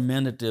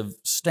argumentative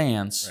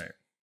stance, right,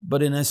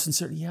 but in a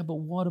sincere, but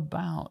what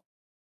about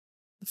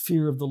the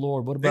fear of the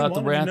Lord? What They about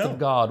the wanted to wrath know. of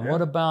God? Yeah.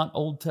 What about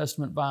Old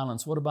Testament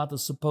violence? What about the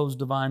supposed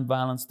divine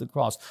violence of the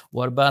cross?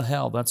 What about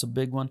hell? That's a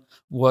big one.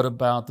 What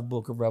about the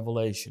book of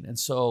Revelation? And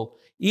so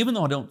even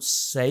though I don't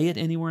say it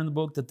anywhere in the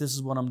book that this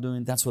is what I'm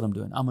doing, that's what I'm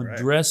doing. I'm Right.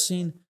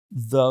 addressing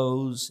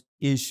those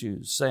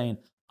issues, saying,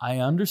 I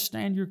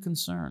understand your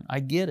concern. I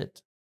get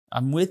it.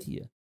 I'm with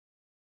you.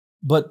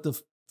 But the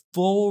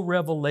full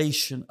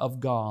revelation of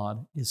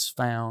God is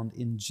found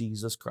in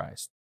Jesus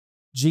Christ.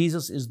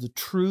 Jesus is the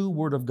true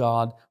Word of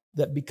God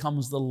that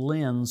becomes the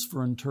lens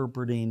for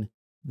interpreting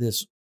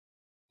this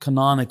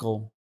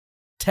canonical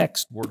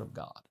text Word of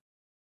God.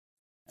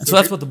 And so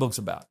that's what the book's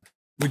about.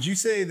 Would you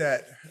say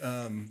that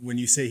when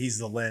you say he's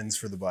the lens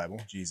for the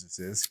Bible, Jesus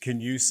is, can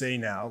you say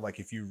now, like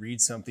if you read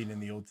something in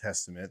the Old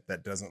Testament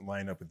that doesn't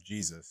line up with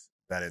Jesus,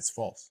 that it's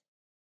false?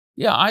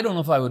 Yeah, I don't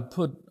know if I would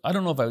put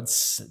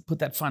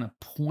that fine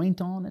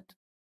point on it.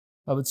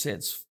 I would say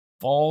it's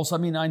false. I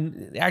mean,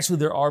 actually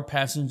there are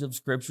passages of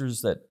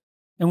scriptures that,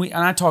 and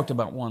I talked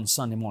about one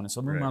Sunday morning,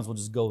 so we might as well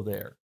just go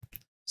there.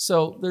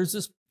 So there's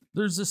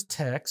this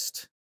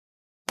text.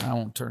 I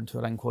won't turn to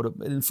it. I can quote it.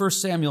 But in 1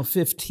 Samuel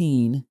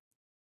 15,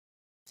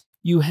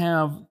 you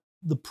have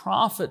the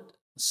prophet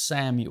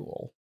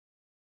Samuel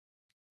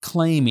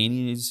claiming.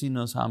 You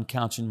notice how I'm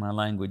couching my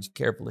language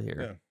carefully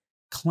here. Yeah.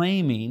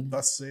 Claiming,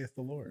 thus saith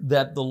the Lord,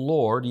 that the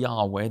Lord,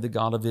 Yahweh, the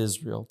God of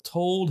Israel,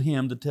 told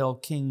him to tell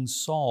King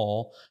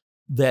Saul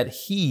that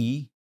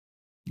he,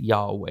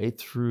 Yahweh,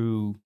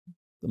 through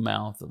the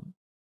mouth of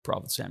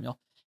prophet Samuel,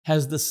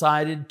 has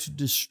decided to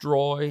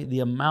destroy the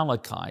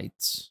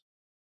Amalekites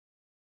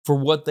for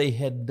what they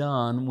had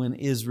done when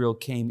Israel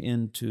came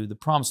into the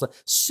promised land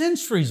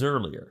centuries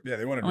earlier. Yeah,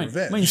 they wanted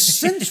revenge. I mean,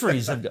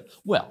 centuries have gone.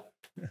 Well,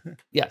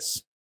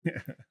 yes,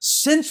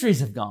 centuries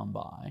have gone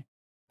by.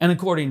 And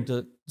according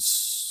to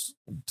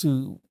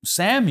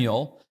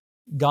Samuel,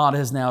 God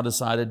has now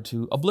decided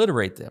to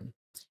obliterate them.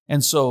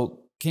 And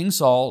so King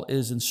Saul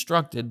is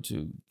instructed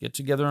to get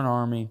together an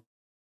army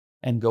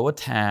and go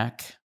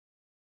attack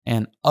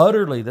and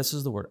utterly, this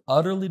is the word,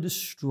 utterly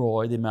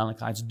destroy the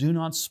Amalekites. Do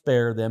not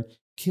spare them.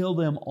 Kill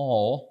them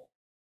all.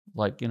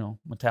 Like,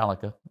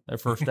 Metallica, their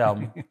first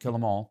album, kill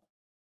them all.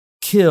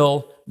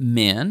 Kill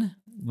men,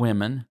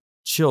 women,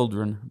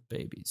 children,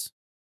 babies.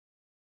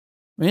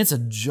 I mean, it's a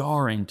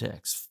jarring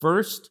text.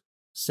 1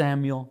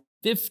 Samuel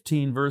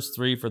 15, verse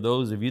 3, for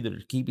those of you that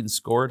are keeping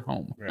score at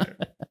home. Right.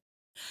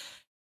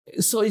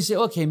 So you say,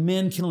 okay,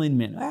 men killing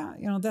men.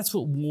 That's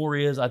what war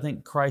is. I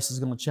think Christ is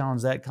going to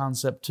challenge that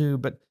concept too.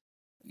 But,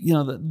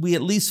 we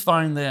at least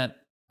find that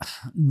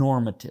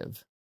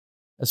normative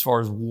as far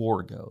as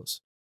war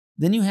goes.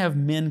 Then you have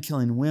men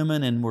killing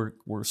women, and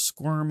we're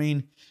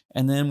squirming.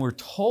 And then we're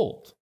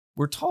told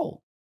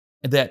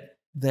that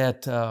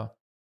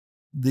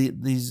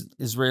these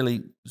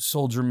Israelite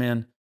soldier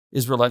men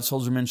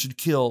should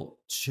kill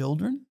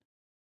children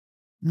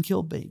and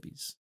kill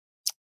babies.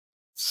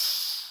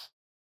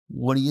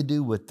 What do you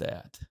do with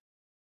that?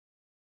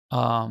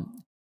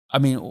 I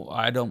mean,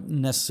 I don't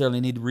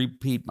necessarily need to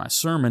repeat my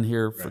sermon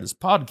here for this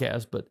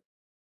podcast, but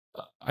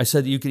I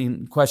said that you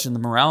can question the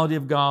morality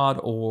of God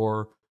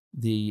or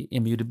the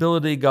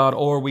immutability of God,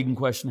 or we can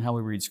question how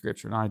we read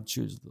Scripture, and I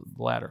choose the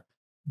latter.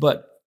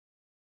 But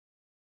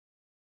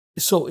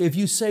so if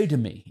you say to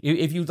me,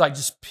 if you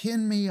just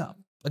pin me up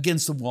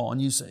against the wall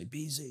and you say,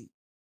 BZ,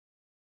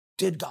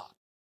 did God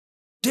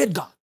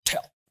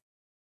tell?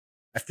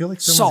 I feel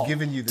like someone's Saul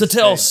giving you this to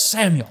tell thing.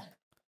 Samuel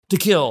to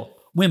kill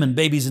women,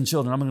 babies, and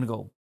children? I'm going to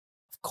go,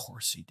 of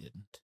course he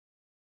didn't.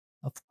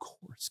 Of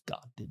course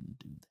God didn't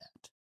do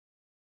that.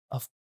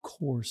 Of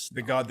course not.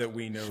 The God that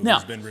we know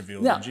has been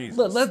revealed in Jesus.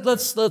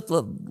 Let's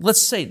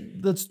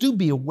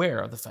be aware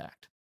of the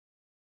fact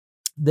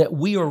that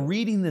we are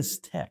reading this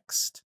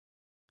text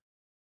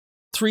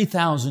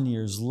 3,000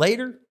 years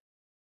later,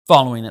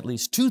 following at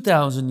least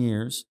 2,000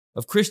 years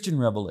of Christian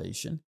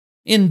revelation,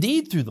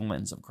 indeed through the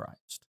lens of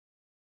Christ.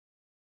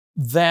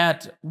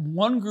 That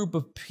one group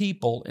of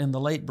people in the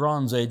late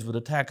Bronze Age would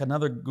attack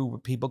another group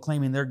of people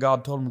claiming their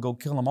God told them to go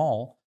kill them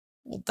all.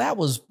 Well, that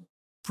was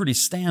pretty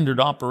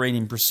standard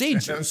operating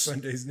procedures. That was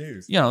Sunday's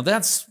news.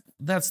 That's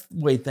the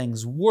way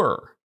things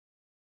were.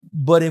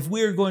 But if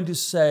we're going to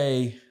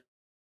say,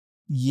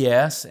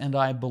 yes, and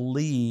I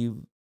believe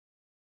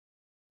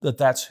that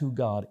that's who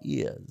God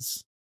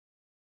is,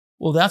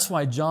 well, that's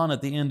why John,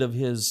 at the end of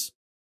his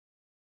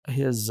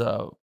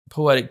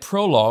poetic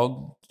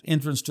prologue,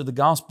 entrance to the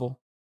gospel,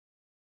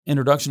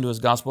 introduction to his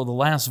gospel, the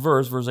last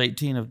verse, verse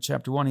 18 of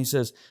chapter 1, he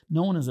says,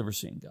 no one has ever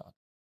seen God.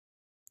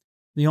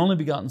 The only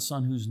begotten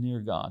Son who's near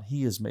God,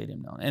 he has made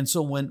him known. And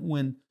so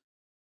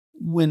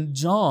when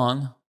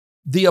John,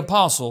 the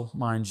apostle,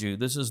 mind you,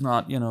 this is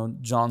not,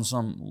 John,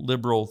 some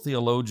liberal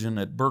theologian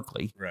at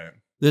Berkeley. Right.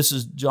 This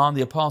is John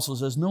the apostle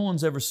says, no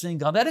one's ever seen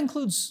God. That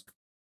includes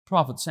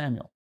prophet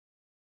Samuel.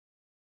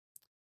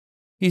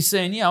 He's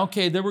saying, yeah,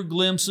 okay, there were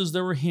glimpses,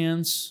 there were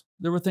hints,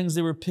 there were things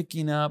they were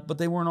picking up, but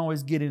they weren't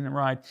always getting it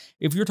right.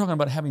 If you're talking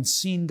about having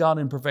seen God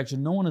in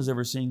perfection, no one has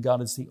ever seen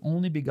God. It's the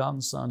only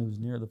begotten Son who's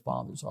near the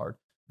Father's heart,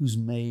 who's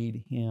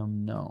made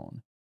him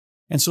known.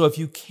 And so if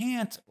you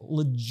can't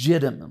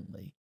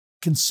legitimately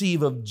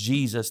conceive of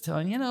Jesus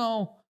telling,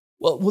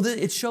 well,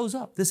 it shows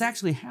up. This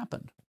actually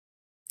happened.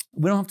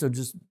 We don't have to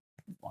just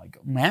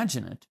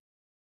imagine it.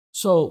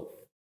 So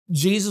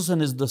Jesus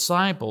and his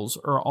disciples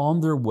are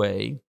on their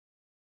way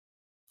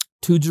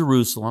to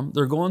Jerusalem.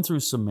 They're going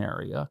through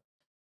Samaria.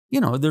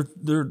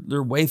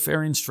 They're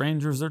wayfaring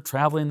strangers. They're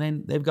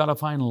traveling. They've got to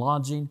find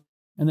lodging.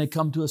 And they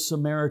come to a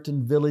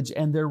Samaritan village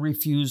and they're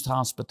refused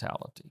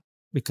hospitality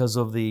because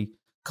of the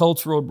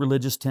cultural,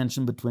 religious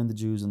tension between the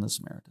Jews and the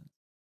Samaritans.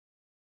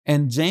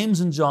 And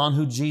James and John,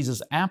 who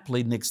Jesus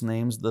aptly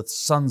nicknames the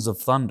sons of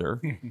thunder,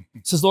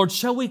 says, Lord,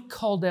 shall we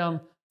call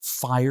down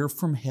fire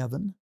from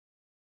heaven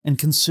and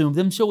consume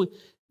them?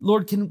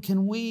 Lord,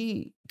 can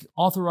we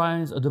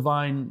authorize a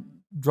divine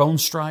drone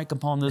strike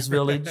upon this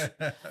village?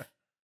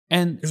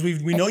 And because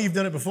we know you've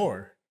done it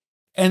before.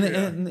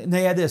 And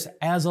they had this,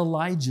 as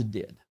Elijah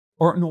did.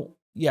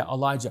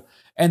 Elijah.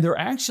 And they're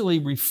actually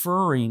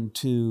referring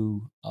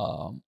to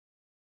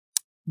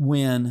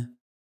when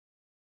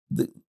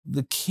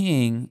the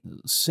king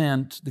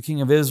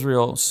of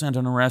Israel sent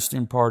an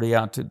arresting party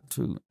out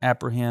to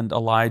apprehend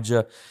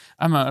Elijah.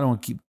 I don't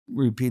want to keep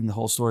repeating the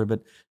whole story,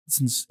 but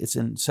it's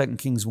in 2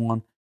 Kings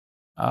 1.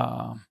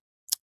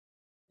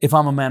 If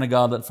I'm a man of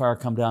God, let fire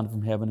come down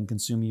from heaven and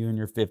consume you and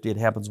your 50. It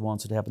happens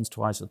once, it happens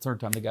twice. The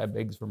third time the guy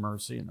begs for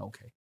mercy, and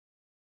okay.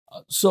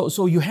 So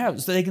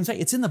they can say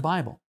it's in the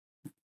Bible.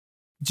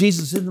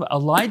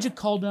 Elijah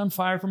called down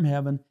fire from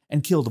heaven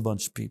and killed a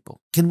bunch of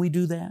people. Can we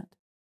do that?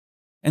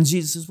 And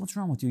Jesus says, what's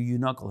wrong with you, you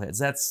knuckleheads?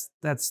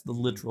 That's the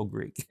literal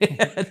Greek.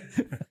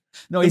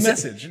 No, the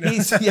message.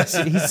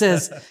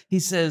 He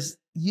says,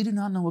 you do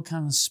not know what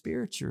kind of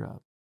spirit you're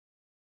of.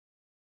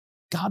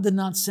 God did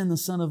not send the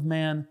Son of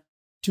Man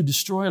to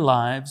destroy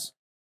lives,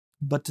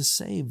 but to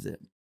save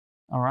them.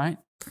 All right?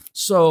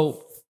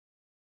 So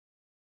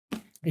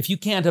if you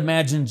can't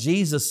imagine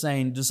Jesus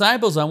saying,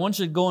 disciples, I want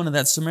you to go into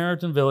that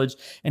Samaritan village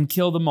and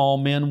kill them all,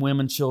 men,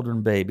 women,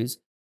 children, babies.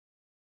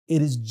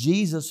 It is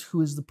Jesus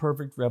who is the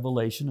perfect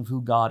revelation of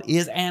who God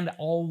is and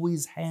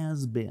always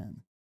has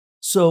been.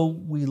 So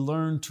we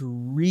learn to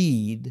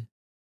read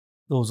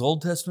those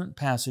Old Testament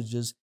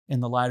passages in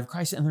the light of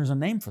Christ, and there's a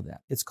name for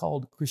that. It's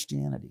called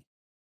Christianity.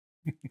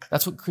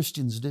 That's what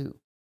Christians do.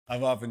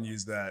 I've often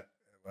used that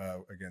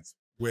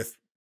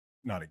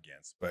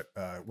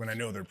when I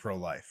know they're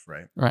pro-life,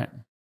 right? Right.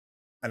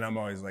 And I'm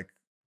always like,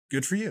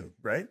 good for you,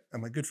 right?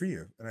 I'm like, good for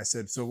you. And I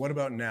said, so what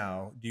about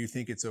now? Do you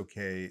think it's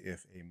okay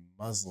if a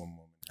Muslim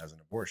woman has an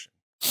abortion?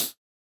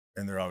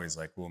 And they're always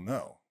like, well,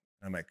 no.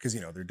 And I'm like, because,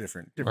 they're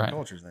different right.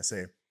 cultures. And I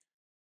say,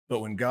 but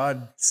when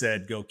God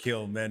said, go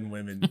kill men,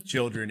 women,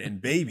 children,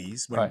 and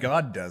babies, when right.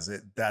 God does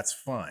it, that's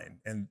fine.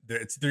 And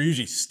they're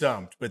usually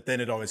stumped, but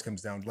then it always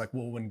comes down to like,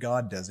 well, when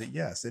God does it,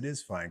 yes, it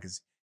is fine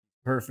because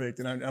perfect.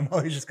 And I'm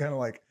always just kind of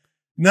like,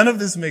 none of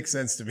this makes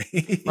sense to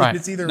me. Right.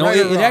 It's either right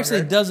or wrong. It actually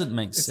right? doesn't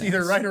make sense. It's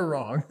either right or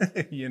wrong,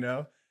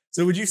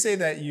 So would you say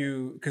that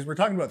because we're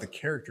talking about the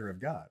character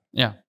of God.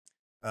 Yeah.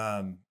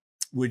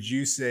 Would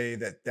you say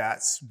that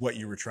that's what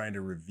you were trying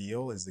to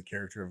reveal is the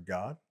character of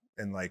God?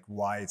 And like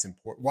why it's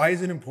important? Why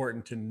is it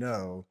important to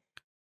know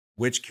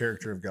which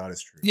character of God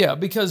is true? Yeah,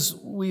 because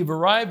we've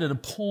arrived at a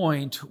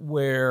point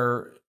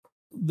where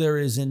there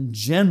is in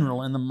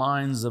general in the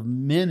minds of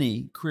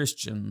many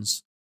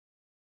Christians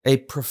a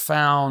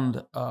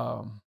profound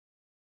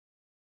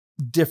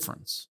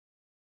difference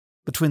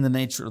between the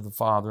nature of the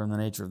Father and the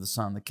nature of the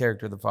Son, the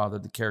character of the Father,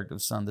 the character of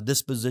the Son, the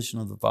disposition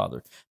of the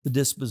Father, the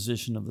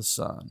disposition of the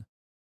Son.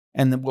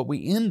 And then what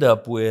we end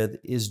up with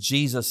is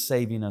Jesus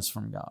saving us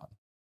from God.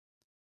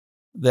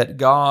 That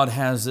God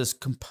has this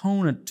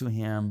component to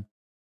him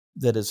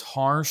that is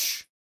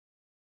harsh,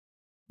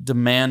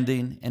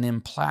 demanding, and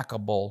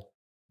implacable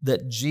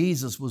that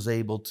Jesus was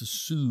able to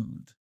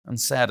soothe and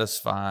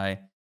satisfy,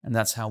 and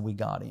that's how we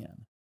got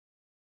in.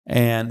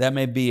 And that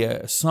may be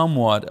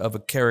somewhat of a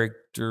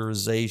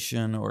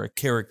characterization or a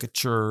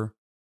caricature,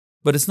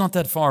 but it's not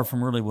that far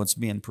from really what's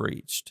being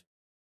preached.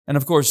 And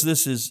of course,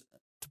 this is,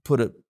 to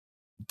put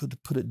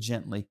it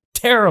gently,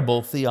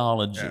 terrible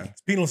theology. Yeah,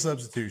 it's penal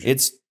substitution.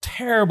 It's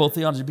terrible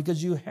theology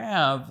because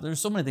there's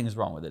so many things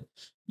wrong with it.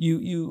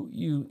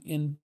 You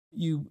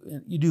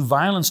do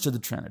violence to the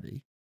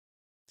Trinity.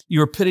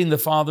 You are pitting the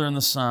Father and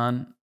the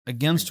Son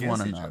against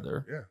one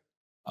another.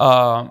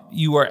 Yeah.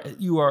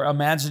 You are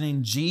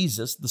imagining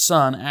Jesus, the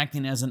Son,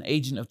 acting as an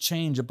agent of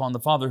change upon the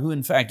Father, who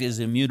in fact is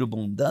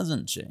immutable and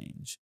doesn't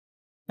change.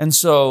 And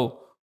so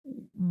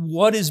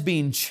what is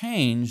being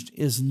changed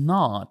is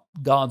not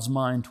God's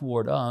mind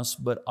toward us,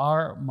 but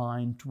our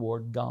mind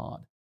toward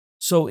God.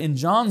 So in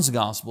John's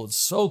gospel, it's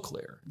so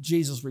clear.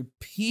 Jesus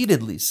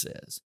repeatedly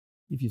says,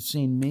 if you've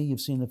seen me,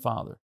 you've seen the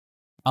Father.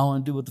 I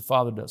want to do what the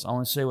Father does. I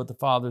want to say what the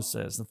Father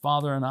says. The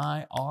Father and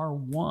I are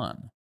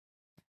one.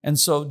 And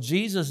so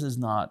Jesus is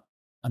not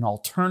an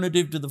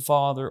alternative to the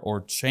Father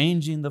or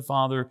changing the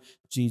Father.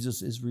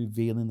 Jesus is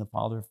revealing the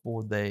Father,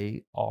 for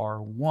they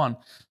are one.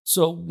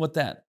 So what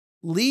that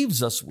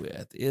leaves us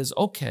with is,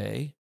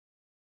 okay,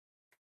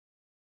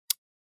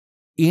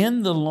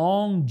 in the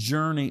long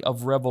journey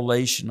of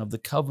revelation of the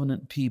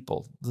covenant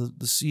people,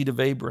 the seed of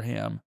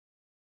Abraham,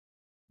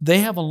 they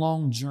have a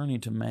long journey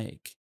to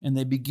make. And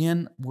they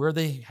begin where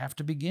they have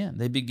to begin.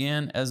 They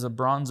begin as a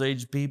Bronze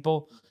Age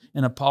people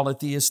in a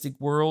polytheistic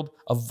world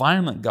of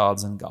violent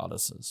gods and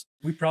goddesses.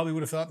 We probably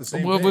would have thought the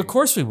same Well, thing. of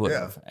course we would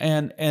have.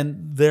 And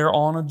they're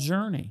on a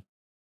journey.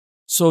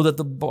 So that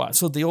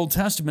the Old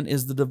Testament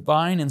is the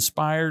divine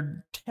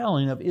inspired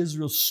telling of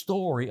Israel's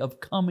story of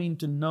coming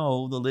to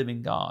know the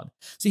living God.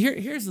 See,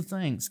 here's the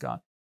thing,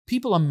 Scott.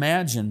 People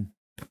imagine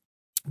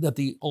that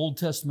the Old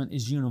Testament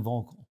is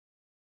univocal.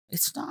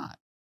 It's not.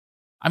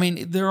 I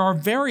mean, there are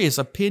various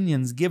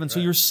opinions given. So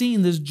you're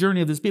seeing this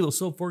journey of these people.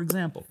 So, for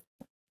example,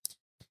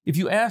 if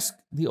you ask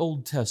the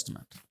Old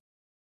Testament,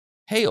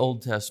 hey,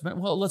 Old Testament,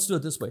 well, let's do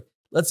it this way.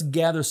 Let's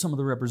gather some of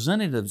the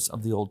representatives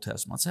of the Old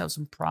Testament. Let's have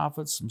some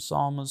prophets, some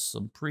psalmists,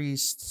 some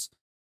priests,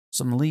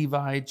 some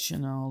Levites,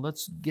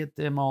 let's get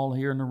them all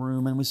here in the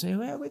room. And we say,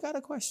 well, we got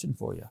a question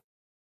for you.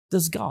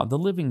 Does God, the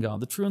living God,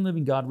 the true and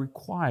living God,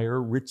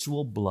 require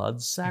ritual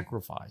blood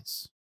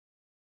sacrifice?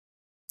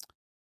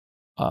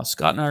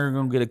 Scott and I are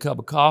going to get a cup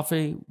of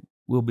coffee.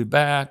 We'll be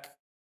back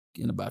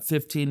in about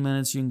 15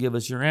 minutes. You can give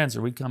us your answer.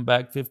 We come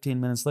back 15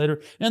 minutes later,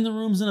 and the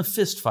room's in a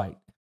fist fight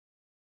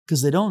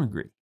because they don't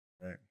agree.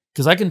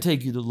 Because I can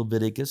take you to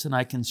Leviticus, and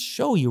I can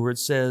show you where it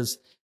says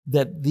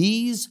that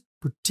these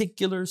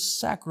particular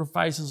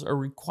sacrifices are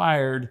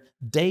required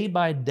day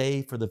by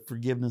day for the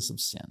forgiveness of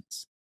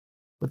sins.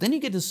 But then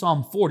you get to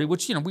Psalm 40,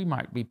 which, we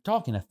might be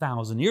talking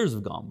 1,000 years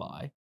have gone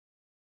by,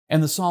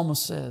 and the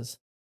psalmist says,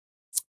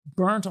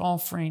 burnt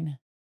offering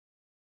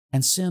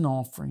and sin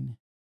offering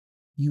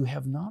you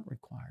have not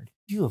required.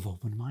 You have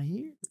opened my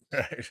ears.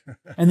 Right.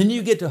 And then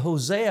you get to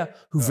Hosea,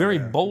 who very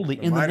boldly,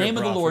 in the name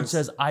of the Lord,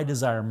 says, I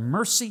desire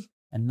mercy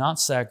and not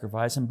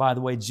sacrifice. And by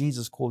the way,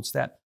 Jesus quotes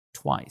that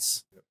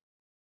twice. Yep.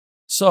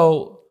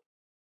 So,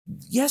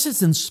 yes,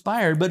 it's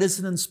inspired, but it's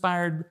an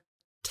inspired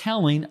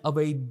telling of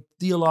a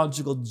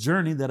theological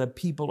journey that a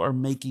people are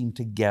making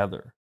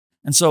together.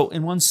 And so,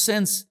 in one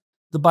sense,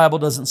 the Bible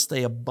doesn't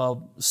stand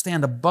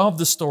above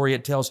the story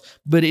it tells,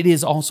 but it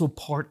is also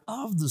part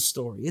of the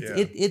story.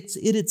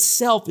 It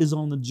itself is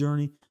on the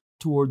journey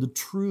toward the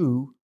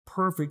true,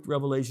 perfect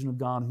revelation of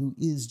God, who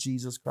is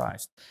Jesus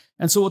Christ.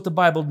 And so what the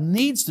Bible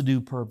needs to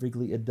do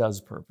perfectly, it does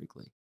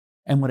perfectly.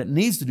 And what it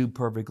needs to do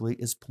perfectly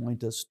is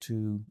point us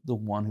to the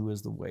one who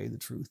is the way, the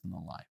truth, and the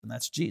life, and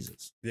that's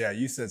Jesus. Yeah,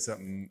 you said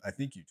something, I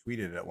think you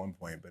tweeted it at one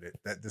point, but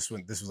this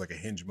was like a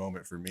hinge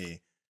moment for me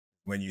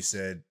when you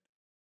said,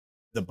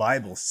 the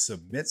Bible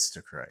submits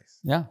to Christ.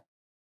 Yeah.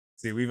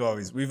 See, we've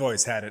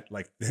always had it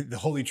like the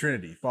Holy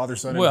Trinity, Father,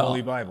 Son, and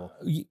Holy Bible.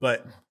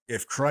 But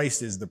if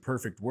Christ is the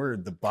perfect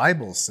word, the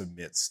Bible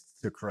submits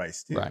to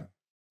Christ too. Right.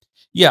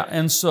 Yeah,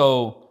 and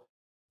so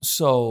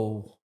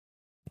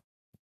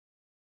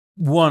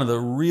one of the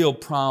real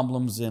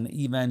problems in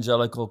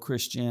evangelical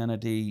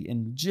Christianity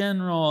in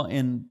general,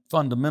 in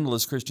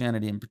fundamentalist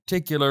Christianity in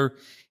particular,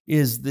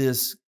 is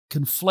this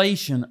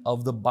conflation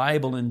of the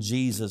Bible and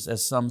Jesus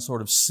as some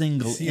sort of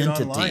single you see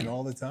entity. It online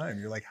all the time.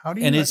 You're like, how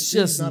do you? And it's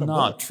just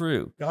not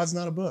true. God's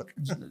not a book.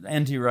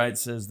 N.T. Wright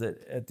says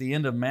that at the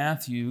end of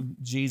Matthew,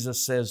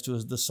 Jesus says to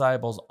his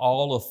disciples,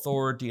 "All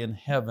authority in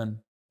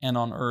heaven and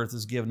on earth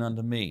is given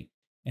unto me."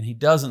 And he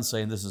doesn't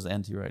say, and this is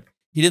N.T. Wright,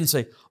 he didn't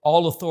say,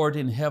 "All authority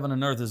in heaven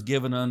and earth is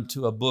given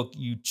unto a book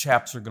you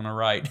chaps are going to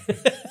write."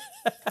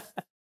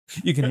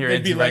 You can hear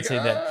N.T. Wright say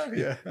that.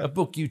 Yeah. A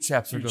book you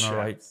chaps are going to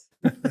write.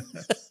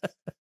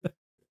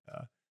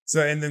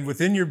 So, and then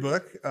within your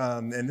book,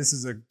 and this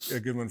is a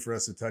good one for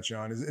us to touch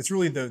on, it's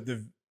really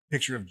the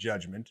picture of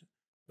judgment,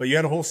 but you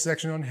had a whole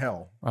section on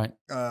hell. Right.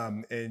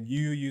 And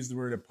you use the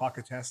word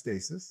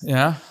apokatastasis.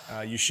 Yeah.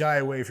 You shy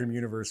away from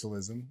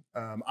universalism.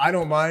 I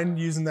don't mind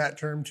using that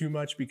term too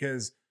much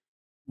because,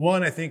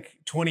 one, I think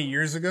 20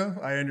 years ago,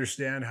 I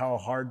understand how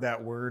hard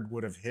that word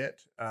would have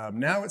hit.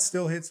 Now it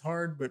still hits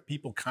hard, but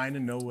people kind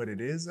of know what it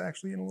is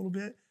actually in a little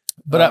bit.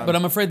 But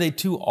I'm afraid they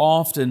too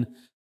often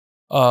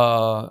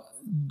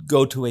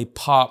go to a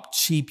pop,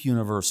 cheap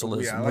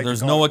universalism where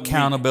there's no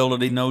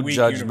accountability, no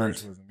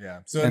judgment. Yeah.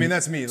 So, I mean,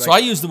 that's me. So I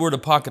use the word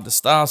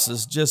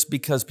apokatastasis just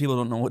because people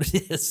don't know what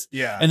it is.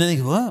 Yeah. And then they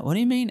go, what? What do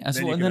you mean? And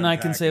then I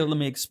can say, well, let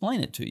me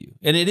explain it to you.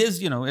 And it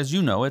is, as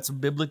you know, it's a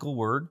biblical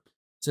word.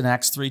 It's in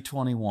Acts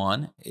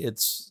 3:21.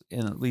 It's,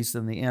 at least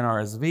in the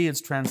NRSV,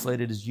 it's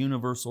translated as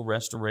universal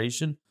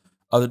restoration.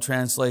 Other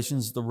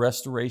translations, the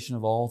restoration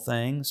of all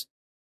things.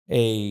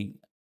 The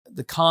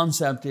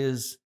concept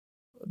is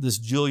this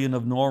Julian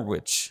of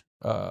Norwich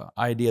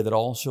idea that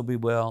all shall be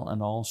well,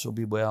 and all shall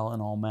be well,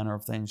 and all manner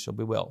of things shall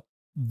be well.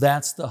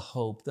 That's the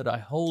hope that I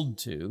hold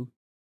to.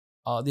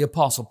 The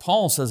Apostle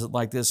Paul says it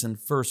like this in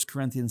 1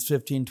 Corinthians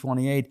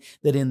 15:28,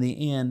 that in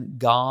the end,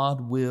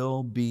 God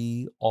will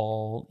be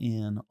all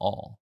in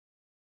all.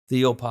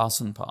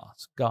 Theopos and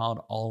pas, God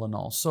all in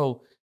all.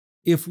 So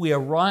if we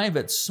arrive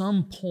at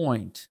some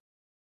point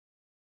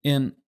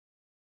in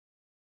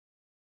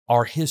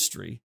our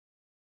history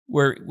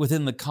where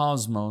within the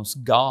cosmos,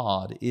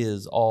 God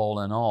is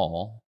all in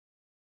all,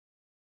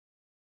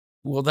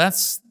 well,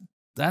 that's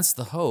That's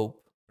the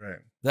hope. Right.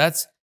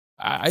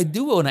 I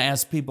do want to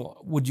ask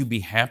people, would you be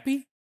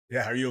happy?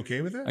 Yeah. Are you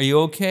okay with it? Are you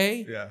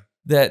okay? Yeah.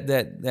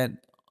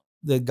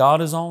 That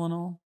God is all in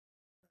all?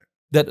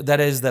 That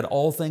is, that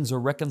all things are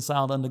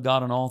reconciled unto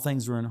God and all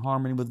things are in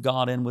harmony with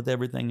God and with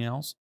everything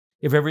else?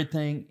 If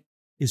everything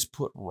is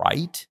put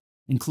right,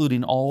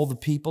 including all the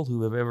people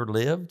who have ever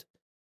lived,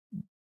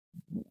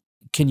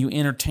 can you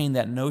entertain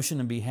that notion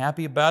and be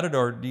happy about it?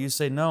 Or do you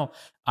say, no,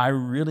 I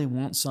really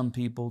want some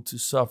people to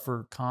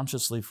suffer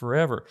consciously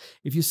forever?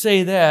 If you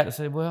say that, I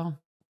say, well,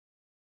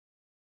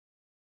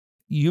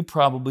 you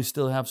probably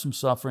still have some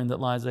suffering that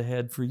lies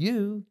ahead for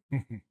you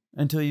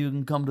until you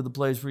can come to the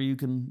place where you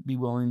can be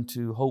willing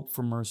to hope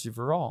for mercy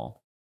for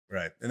all.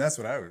 Right. And that's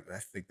what I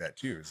think that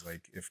too, is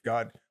like, if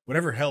God,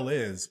 whatever hell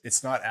is,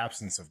 it's not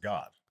absence of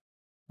God.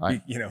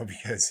 Right.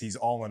 Because he's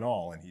all in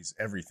all and he's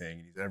everything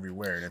and he's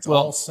everywhere. And it's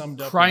well, all summed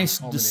up.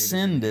 Christ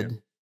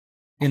descended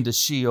into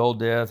Sheol,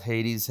 death,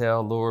 Hades,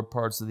 hell, lower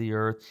parts of the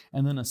earth,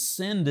 and then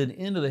ascended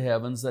into the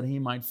heavens that he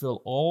might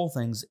fill all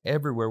things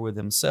everywhere with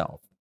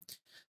himself.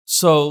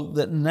 So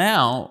that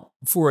now,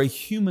 for a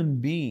human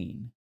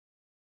being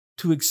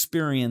to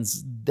experience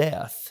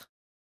death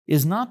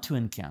is not to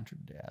encounter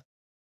death,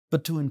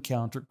 but to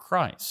encounter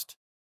Christ.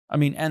 I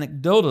mean,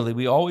 anecdotally,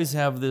 we always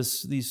have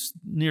these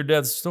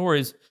near-death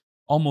stories.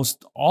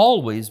 Almost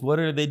always, what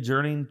are they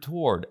journeying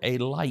toward? A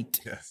light.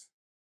 Yes.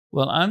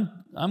 Well,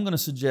 I'm going to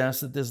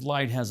suggest that this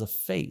light has a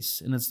face,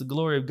 and it's the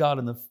glory of God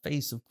in the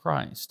face of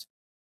Christ.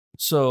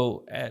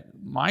 So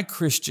my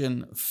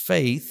Christian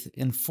faith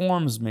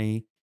informs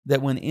me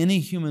that when any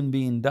human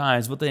being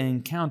dies, what they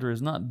encounter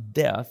is not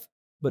death,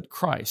 but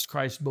Christ.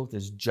 Christ both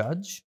as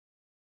judge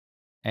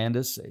and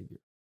as Savior.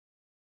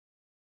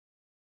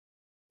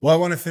 Well, I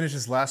want to finish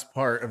this last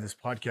part of this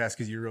podcast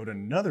because you wrote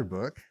another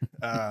book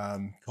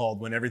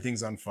called When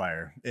Everything's on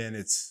Fire. And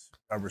it's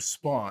a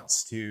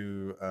response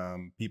to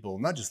people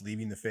not just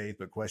leaving the faith,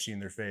 but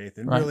questioning their faith.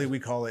 And really, we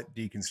call it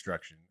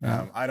deconstruction.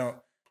 Yeah.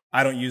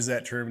 I don't use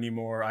that term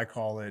anymore. I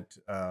call it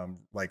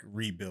like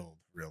rebuild,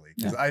 really.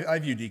 Because I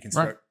view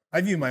deconstruct. I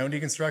view my own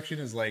deconstruction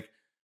as like,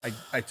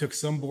 I took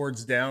some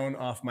boards down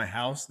off my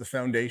house. The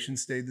foundation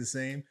stayed the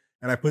same.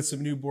 And I put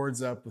some new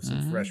boards up with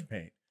some fresh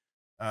paint.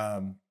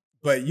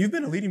 But you've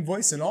been a leading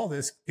voice in all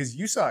this because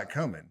you saw it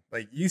coming.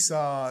 Like, you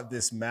saw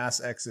this mass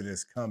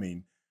exodus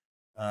coming.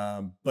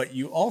 But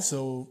you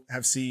also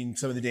have seen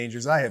some of the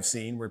dangers I have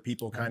seen where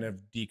people kind of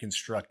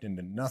deconstruct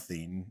into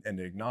nothing and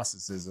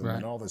agnosticism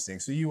and all those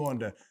things. So you wanted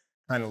to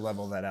kind of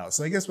level that out.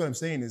 So I guess what I'm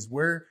saying is,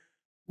 where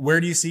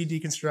do you see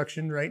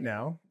deconstruction right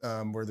now?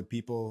 Where the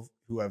people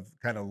who have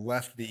kind of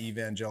left the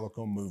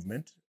evangelical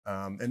movement,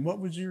 and what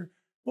would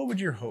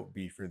your hope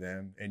be for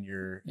them, and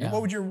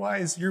what would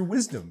your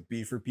wisdom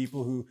be for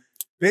people who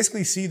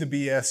basically see the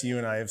BS you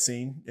and I have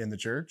seen in the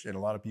church, and a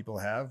lot of people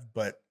have,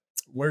 but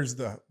what's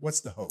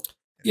the hope?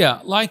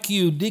 Yeah, like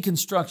you,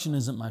 deconstruction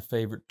isn't my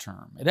favorite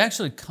term. It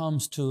actually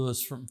comes to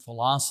us from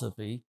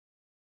philosophy.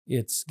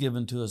 It's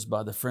given to us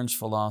by the French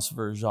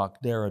philosopher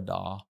Jacques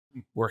Derrida,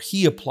 where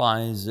he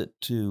applies it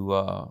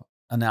to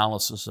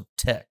analysis of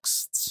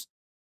texts,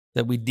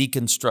 that we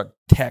deconstruct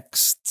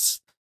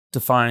texts to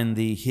find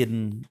the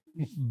hidden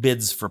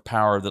bids for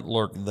power that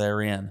lurk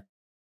therein.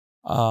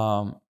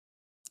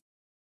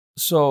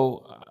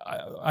 So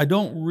I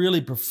don't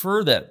really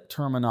prefer that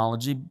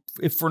terminology.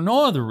 If for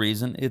no other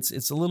reason,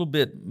 it's a little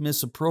bit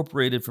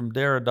misappropriated from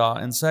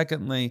Derrida. And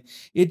secondly,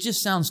 it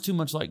just sounds too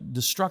much like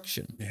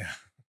destruction. Yeah.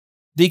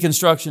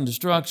 Deconstruction,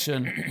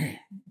 destruction.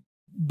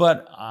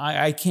 But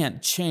I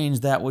can't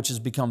change that which has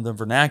become the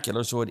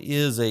vernacular. So it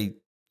is a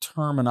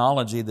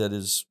terminology that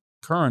is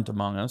current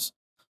among us.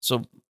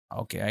 So,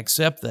 okay, I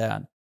accept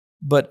that.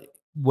 But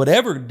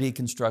whatever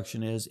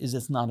deconstruction is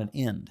it's not an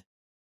end.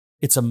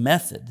 It's a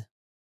method.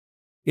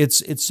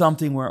 It's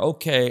something where,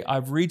 okay,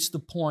 I've reached the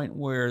point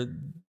where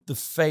the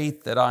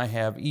faith that I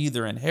have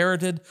either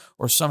inherited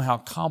or somehow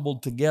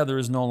cobbled together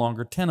is no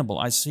longer tenable.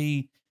 I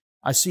see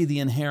the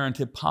inherent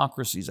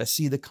hypocrisies. I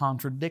see the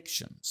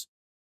contradictions.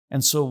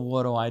 And so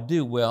what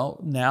do? Well,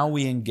 now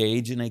we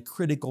engage in a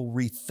critical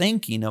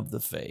rethinking of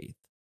the faith.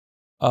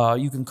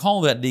 You can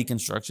call that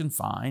deconstruction,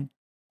 fine.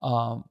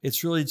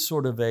 It's really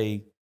sort of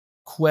a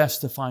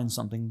quest to find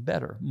something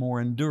better,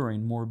 more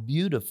enduring, more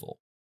beautiful.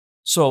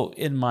 So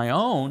in my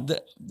own,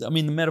 the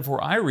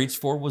metaphor I reached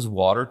for was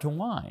water to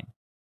wine.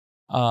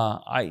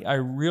 I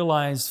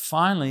realized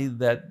finally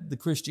that the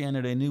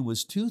Christianity I knew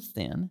was too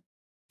thin,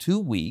 too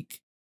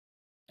weak,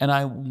 and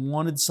I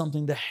wanted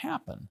something to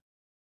happen.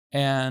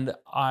 And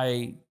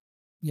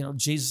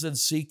Jesus said,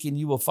 seek and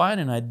you will find,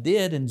 and I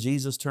did, and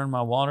Jesus turned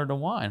my water to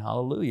wine.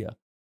 Hallelujah.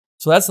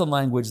 So that's the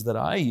language that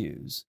I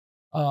use.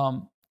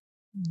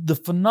 The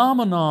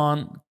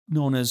phenomenon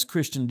known as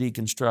Christian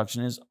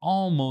deconstruction is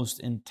almost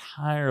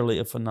entirely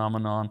a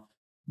phenomenon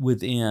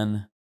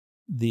within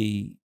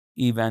the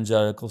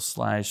evangelical /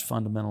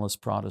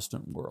 fundamentalist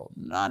Protestant world.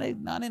 Not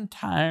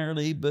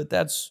entirely, but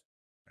that's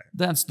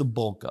the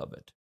bulk of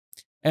it.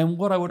 And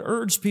what I would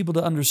urge people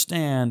to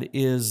understand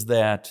is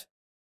that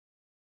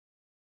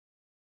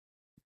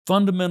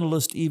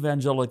fundamentalist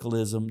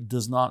evangelicalism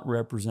does not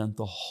represent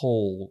the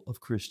whole of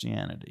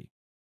Christianity.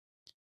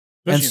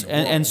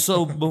 And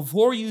so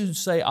before you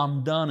say,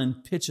 I'm done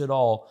and pitch it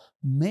all,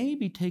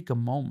 maybe take a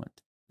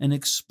moment and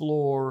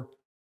explore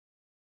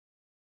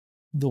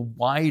the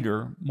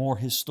wider, more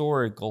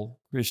historical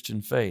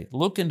Christian faith.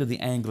 Look into the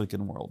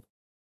Anglican world.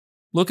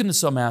 Look into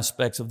some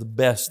aspects of the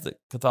best that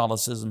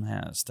Catholicism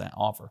has to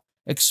offer.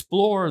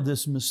 Explore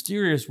this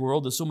mysterious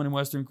world that so many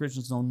Western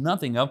Christians know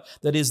nothing of,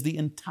 that is the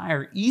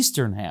entire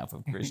eastern half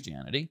of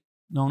Christianity,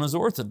 known as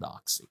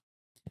orthodoxy.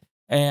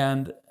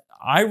 And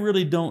I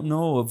really don't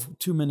know of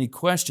too many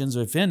questions,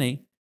 if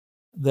any,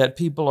 that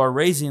people are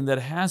raising that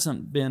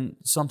hasn't been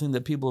something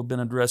that people have been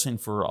addressing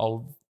for a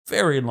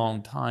very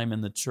long time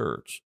in the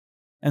church.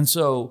 And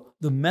so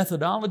the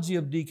methodology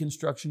of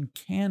deconstruction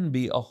can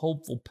be a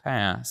hopeful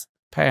path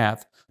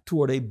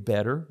toward a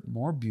better,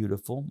 more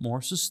beautiful,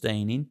 more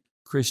sustaining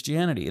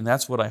Christianity. And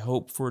that's what I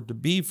hope for it to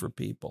be for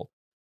people.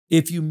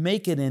 If you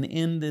make it an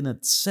end in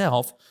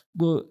itself,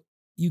 well,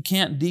 you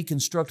can't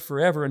deconstruct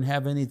forever and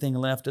have anything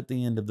left at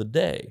the end of the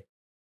day.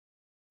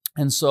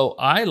 And so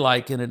I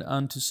liken it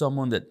unto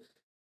someone that,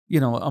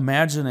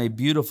 imagine a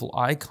beautiful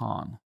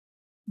icon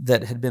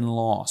that had been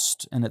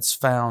lost and it's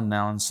found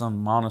now in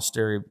some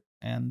monastery.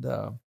 And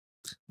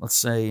let's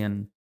say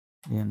in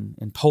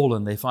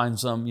Poland, they find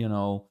some,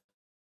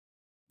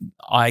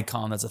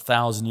 icon that's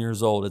 1,000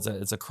 years old.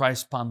 It's a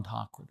Christ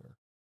Pantocrator.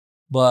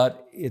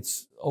 But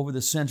it's over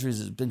the centuries,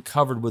 it's been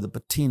covered with a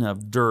patina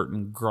of dirt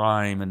and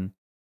grime and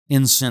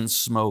incense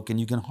smoke,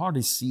 and you can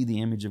hardly see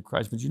the image of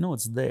Christ, but you know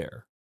it's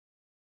there.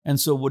 And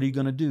so what are you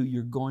going to do?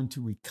 You're going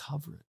to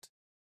recover it.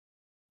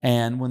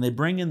 And when they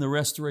bring in the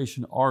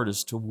restoration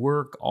artist to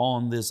work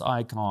on this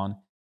icon,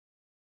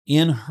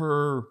 in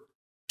her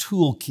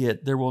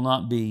toolkit, there will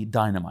not be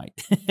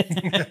dynamite.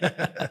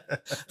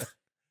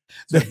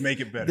 Just make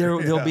it better.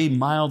 There'll be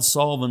mild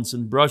solvents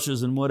and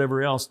brushes and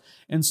whatever else.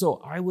 And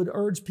so I would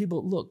urge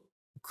people, look,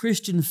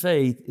 Christian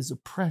faith is a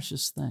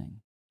precious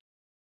thing.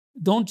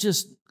 Don't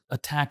just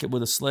attack it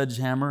with a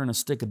sledgehammer and a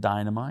stick of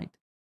dynamite.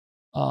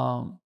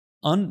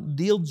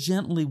 Deal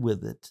gently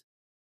with it.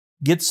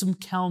 Get some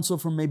counsel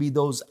from maybe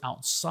those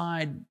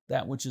outside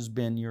that which has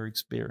been your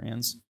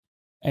experience,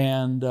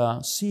 and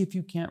see if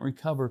you can't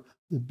recover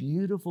the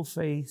beautiful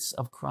face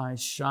of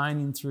Christ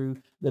shining through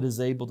that is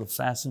able to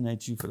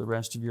fascinate you for the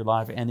rest of your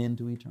life and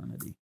into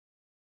eternity.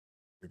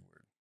 Good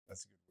word.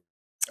 That's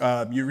a good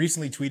word. You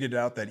recently tweeted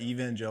out that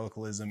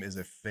evangelicalism is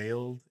a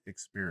failed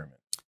experiment.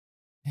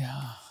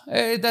 Yeah,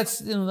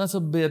 that's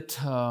a bit.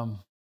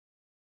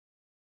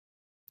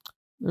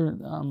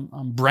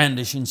 I'm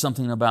brandishing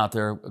something about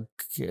there.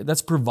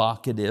 That's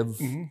provocative.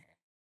 Mm-hmm.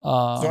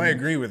 So I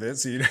agree with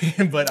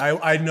it. But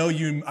I know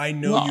you mean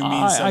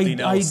something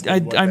else.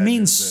 I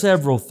mean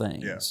several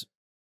things.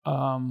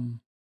 Yeah.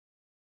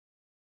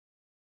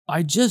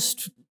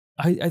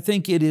 I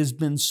think it has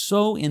been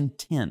so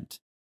intent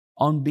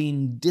on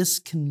being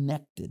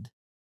disconnected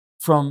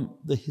from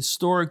the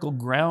historical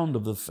ground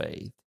of the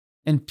faith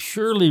and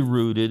purely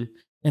rooted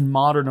in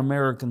modern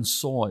American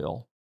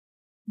soil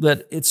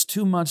that it's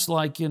too much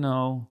like,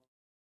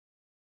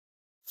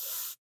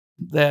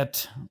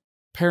 that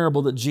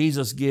parable that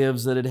Jesus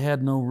gives, that it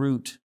had no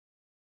root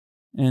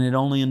and it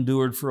only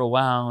endured for a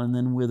while and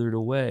then withered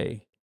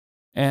away.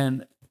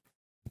 And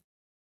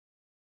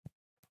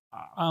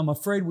I'm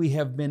afraid we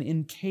have been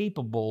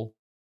incapable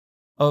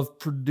of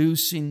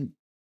producing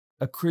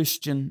a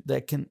Christian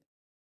that can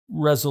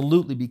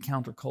resolutely be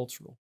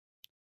countercultural.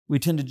 We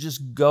tend to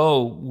just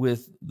go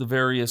with the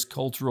various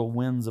cultural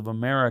winds of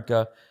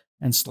America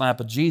and slap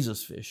a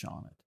Jesus fish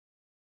on it.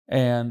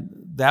 And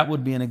that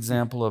would be an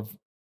example of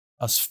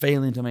us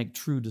failing to make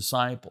true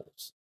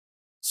disciples.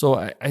 So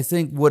I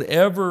think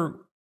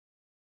whatever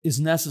is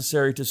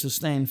necessary to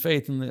sustain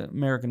faith in the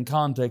American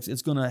context,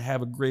 it's going to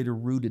have a greater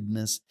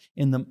rootedness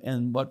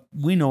in what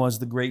we know as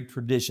the Great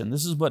Tradition.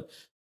 This is what,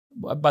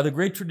 by the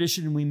Great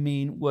Tradition, we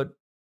mean what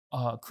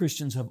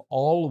Christians have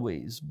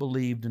always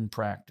believed and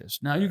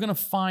practiced. Now, you're going to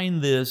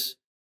find this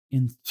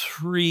in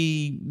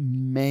three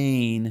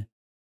main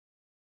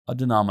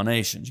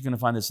denominations. You're going to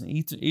find this in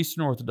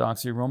Eastern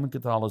Orthodoxy, Roman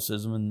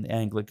Catholicism, and the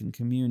Anglican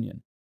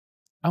Communion.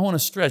 I want to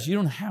stress, you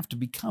don't have to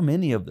become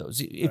any of those.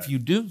 If you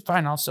do,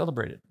 fine, I'll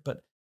celebrate it.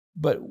 But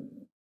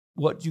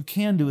what you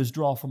can do is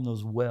draw from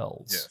those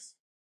wells. Yes.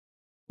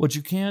 What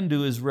you can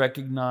do is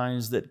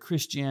recognize that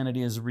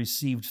Christianity is a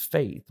received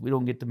faith. We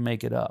don't get to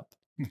make it up.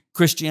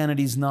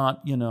 Christianity is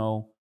not,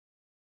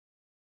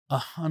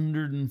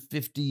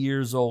 150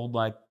 years old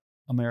like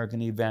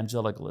American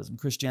evangelicalism.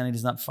 Christianity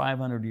is not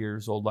 500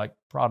 years old like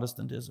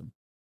Protestantism.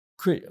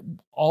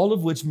 All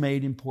of which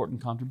made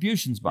important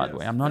contributions, by the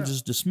way. I'm not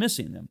just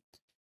dismissing them.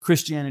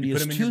 Christianity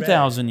is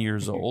 2,000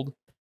 years old,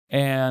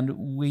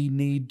 and we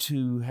need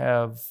to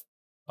have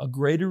a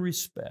greater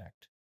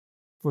respect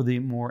for the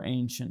more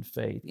ancient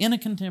faith in a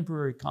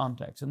contemporary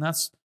context. And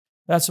that's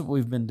what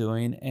we've been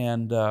doing.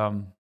 And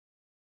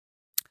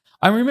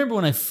I remember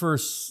when I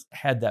first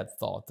had that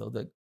thought, though,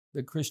 that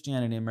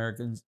Christianity in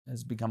America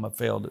has become a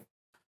failed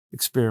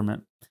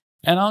experiment.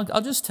 And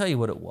I'll just tell you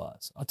what it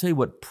was. I'll tell you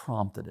what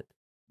prompted it.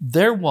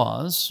 There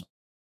was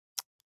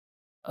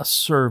a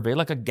survey,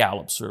 like a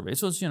Gallup survey.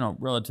 So it's,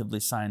 relatively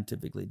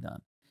scientifically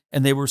done.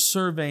 And they were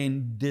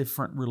surveying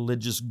different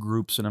religious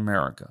groups in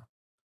America.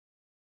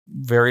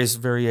 Various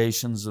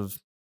variations of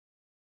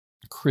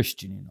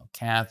Christian,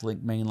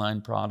 Catholic,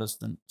 mainline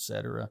Protestant,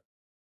 etc.,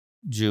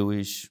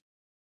 Jewish,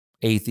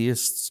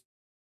 atheists,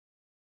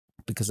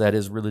 because that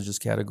is a religious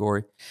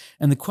category.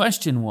 And the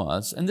question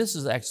was, and this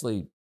is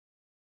actually,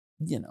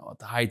 at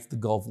the height of the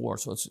Gulf War,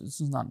 so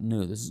this is not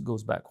new. This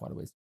goes back quite a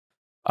ways.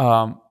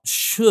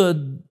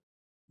 Should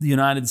the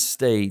United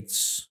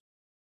States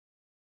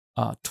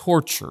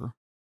torture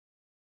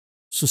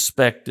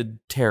suspected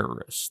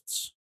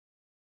terrorists?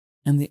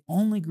 And the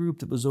only group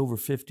that was over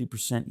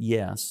 50%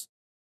 yes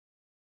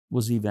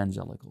was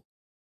evangelical.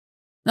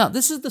 Now,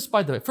 this is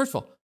despite the way, first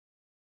of all,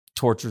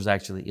 torture is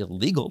actually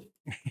illegal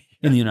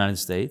in the United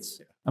States.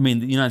 I mean,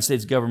 the United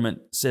States government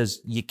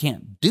says you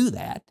can't do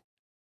that.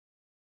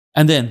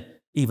 And then,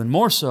 even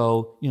more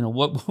so,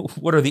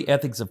 what are the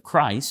ethics of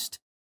Christ?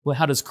 Well,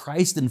 how does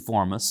Christ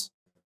inform us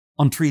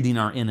on treating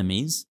our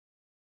enemies?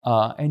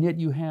 And yet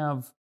you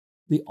have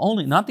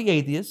not the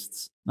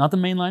atheists, not the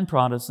mainline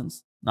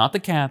Protestants, not the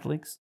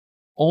Catholics,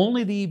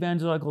 only the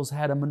evangelicals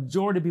had a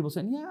majority of people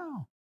saying, yeah,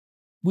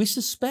 we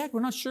suspect,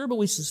 we're not sure, but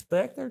we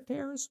suspect they're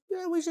terrorists.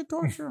 Yeah, we should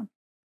torture them.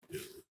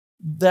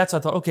 I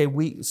thought, okay,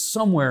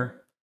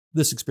 somewhere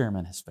this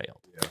experiment has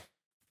failed. Yeah.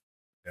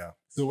 Yeah.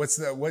 So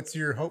what's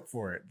your hope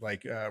for it?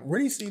 Like, where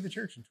do you see the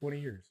church in 20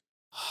 years?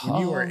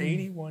 When you are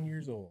 81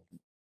 years old.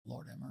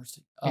 Lord have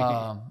mercy.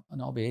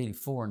 And I'll be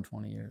 84 in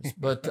 20 years.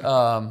 But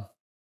I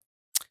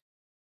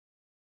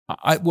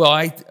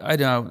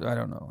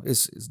don't know.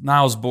 As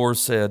Niles Bohr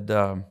said,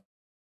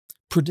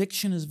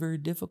 prediction is very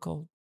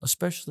difficult,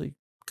 especially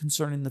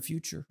concerning the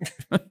future.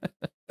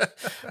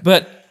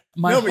 But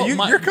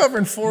you're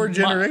covering 4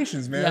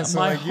 generations, man. Yeah, so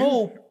my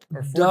hope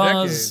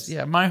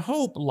my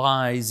hope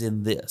lies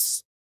in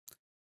this,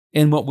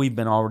 in what we've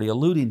been already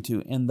alluding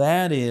to, and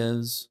that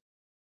is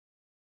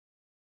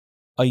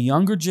a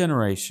younger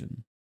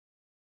generation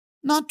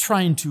not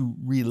trying to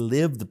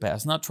relive the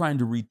past, not trying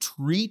to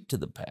retreat to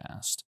the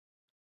past,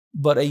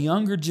 but a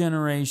younger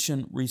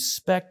generation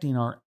respecting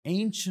our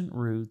ancient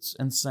roots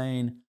and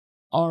saying,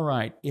 all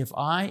right, if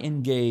I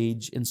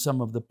engage in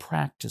some of the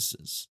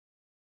practices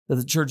that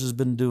the church has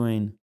been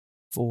doing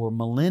for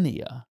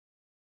millennia,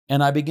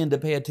 and I begin to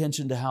pay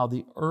attention to how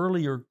the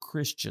earlier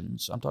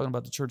Christians, I'm talking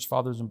about the church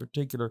fathers in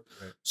particular,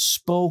 right,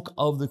 spoke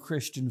of the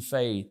Christian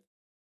faith,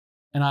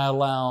 and I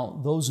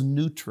allow those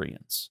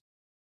nutrients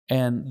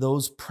and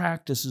those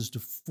practices to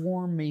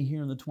form me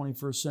here in the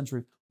 21st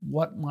century,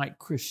 what might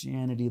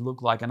Christianity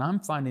look like? And I'm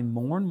finding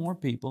more and more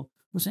people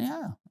who say,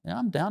 yeah,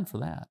 I'm down for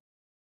that.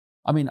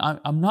 I mean,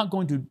 I'm not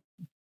going to,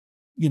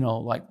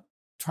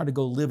 try to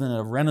go live in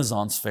a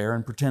Renaissance fair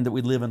and pretend that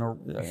we live in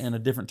a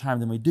different time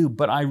than we do.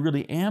 But I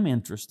really am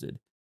interested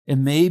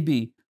in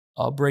maybe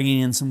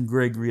bringing in some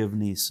Gregory of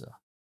Nyssa.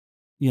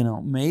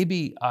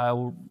 Maybe I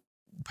will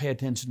pay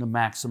attention to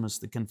Maximus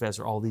the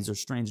Confessor. All these are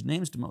strange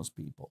names to most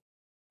people.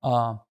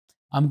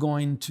 I'm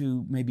going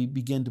to maybe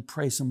begin to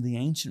pray some of the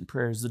ancient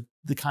prayers,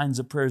 the kinds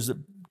of prayers that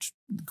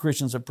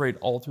Christians have prayed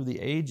all through the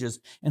ages,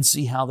 and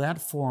see how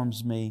that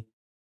forms me.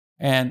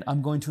 And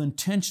I'm going to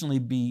intentionally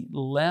be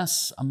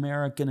less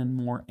American and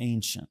more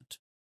ancient,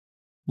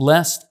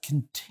 less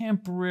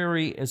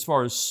contemporary as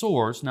far as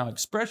source. Now,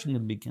 expression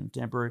can be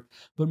contemporary,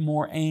 but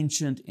more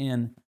ancient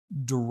in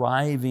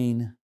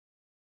deriving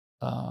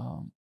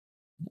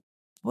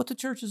what the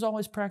church has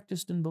always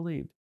practiced and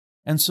believed.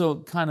 And so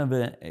kind of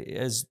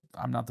as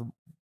I'm not the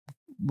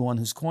one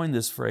who's coined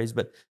this phrase,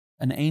 but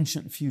an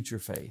ancient future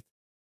faith,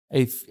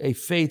 a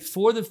faith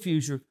for the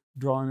future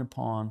drawing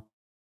upon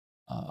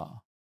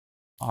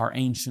our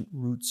ancient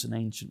roots and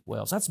ancient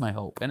wells. That's my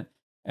hope.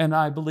 And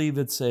I believe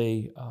it's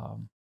a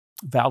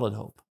valid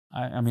hope.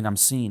 I mean, I'm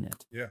seeing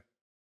it. Yeah.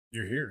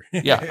 You're here.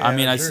 Yeah. I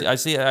mean, sure. I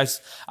see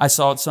it. I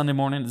saw it Sunday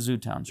morning at the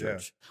Zootown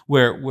Church,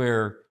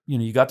 where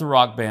you got the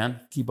rock band,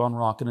 keep on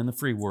rocking in the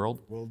free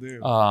world. Will do.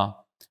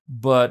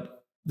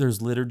 But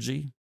there's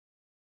liturgy.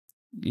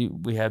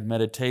 We have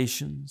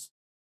meditations.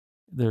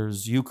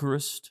 There's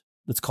Eucharist.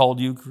 That's called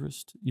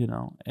Eucharist,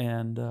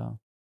 and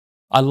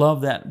I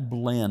love that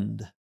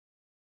blend.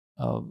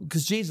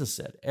 Because Jesus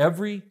said,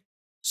 every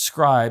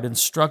scribe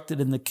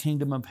instructed in the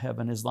kingdom of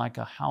heaven is like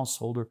a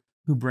householder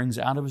who brings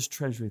out of his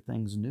treasury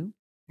things new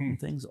and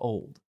things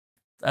old.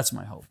 That's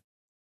my hope.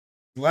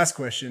 The last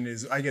question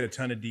is, I get a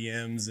ton of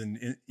DMs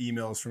and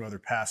emails from other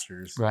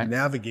pastors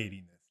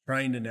navigating this,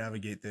 trying to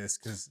navigate this,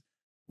 because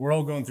we're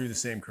all going through the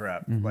same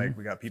crap. Mm-hmm. Like,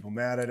 we got people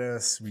mad at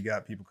us. We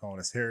got people calling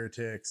us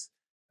heretics.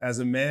 As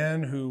a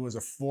man who was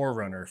a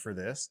forerunner for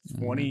this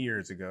 20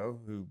 years ago,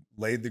 who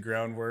laid the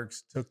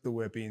groundworks, took the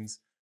whippings,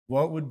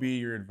 what would be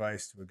your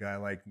advice to a guy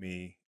like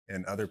me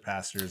and other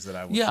pastors that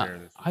I will share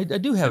this with? I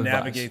do have to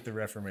advice. Navigate the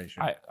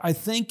Reformation. I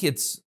think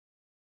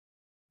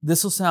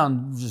this will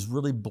sound just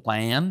really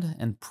bland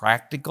and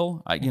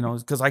practical,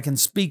 because I can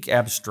speak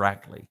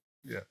abstractly.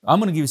 Yeah. I'm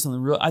going to give you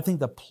something real. I think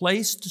the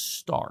place to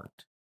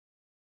start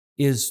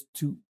is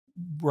to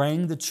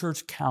bring the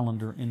church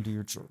calendar into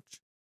your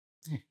church.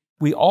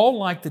 We all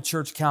like the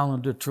church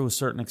calendar to a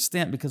certain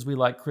extent because we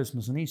like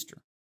Christmas and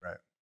Easter. Right.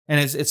 And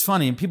it's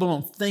funny, and people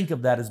don't think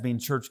of that as being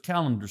church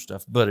calendar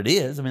stuff, but it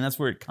is. I mean, that's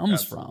where it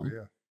comes from.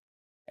 Yeah.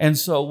 And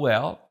so,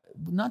 well,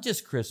 not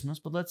just Christmas,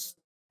 but let's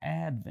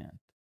Advent.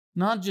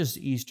 Not just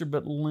Easter,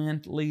 but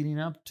Lent leading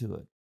up to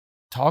it.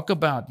 Talk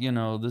about,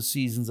 the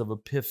seasons of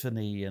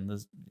Epiphany and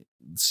the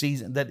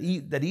season that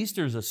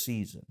Easter is a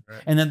season.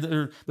 Right. And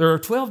then there are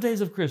 12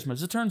 days of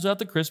Christmas. It turns out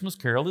the Christmas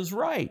carol is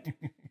right.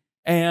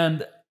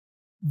 And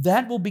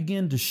that will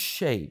begin to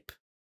shape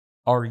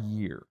our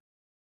year.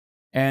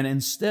 And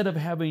instead of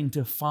having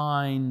to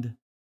find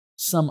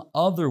some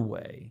other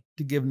way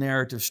to give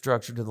narrative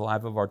structure to the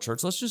life of our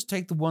church, let's just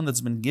take the one that's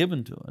been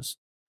given to us,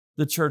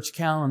 the church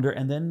calendar,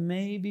 and then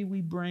maybe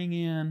we bring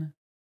in,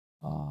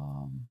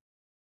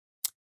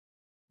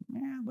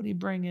 what do you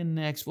bring in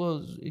next?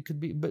 Well, it could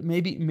be, but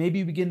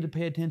maybe begin to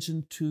pay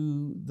attention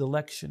to the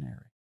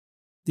lectionary.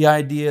 The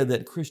idea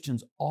that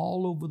Christians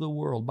all over the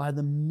world, by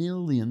the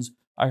millions,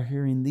 are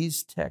hearing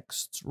these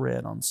texts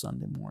read on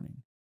Sunday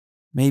morning.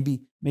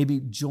 Maybe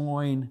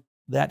join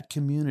that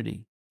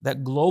community,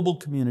 that global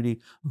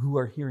community who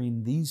are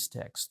hearing these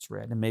texts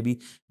read, and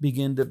maybe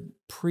begin to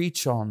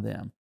preach on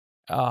them.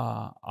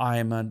 I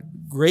am a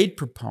great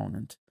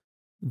proponent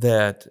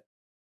that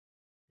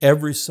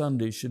every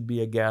Sunday should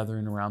be a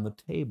gathering around the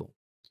table,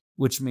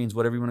 which means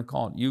whatever you want to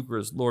call it,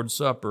 Eucharist, Lord's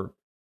Supper,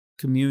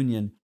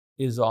 communion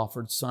is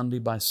offered Sunday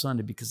by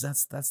Sunday, because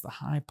that's the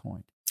high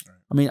point. Right.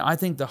 I mean, I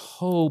think the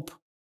hope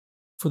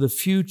for the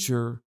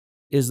future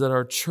is that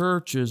our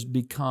churches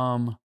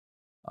become,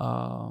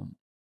 I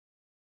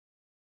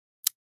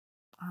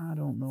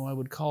don't know, I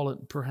would call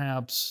it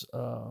perhaps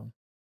a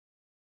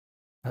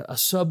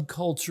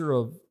subculture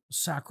of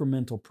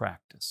sacramental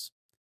practice.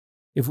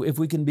 If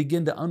we can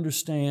begin to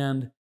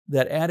understand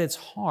that at its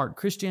heart,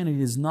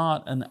 Christianity is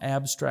not an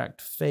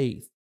abstract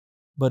faith,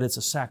 but it's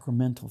a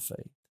sacramental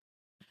faith.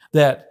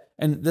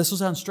 And this will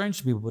sound strange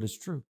to people, but it's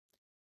true.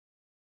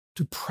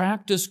 To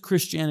practice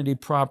Christianity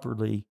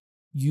properly,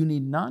 you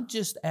need not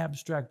just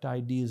abstract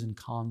ideas and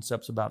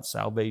concepts about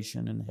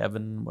salvation and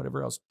heaven and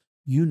whatever else.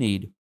 You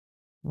need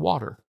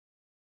water.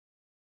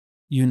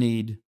 You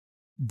need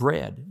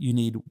bread. You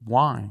need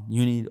wine.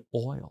 You need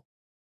oil.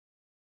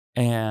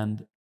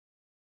 And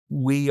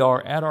we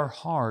are at our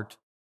heart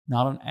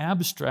not an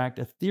abstract,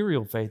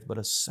 ethereal faith, but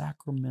a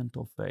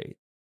sacramental faith.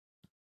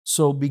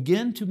 So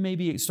begin to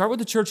maybe start with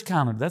the church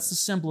calendar. That's the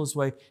simplest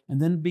way.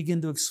 And then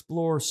begin to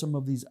explore some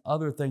of these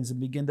other things and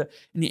and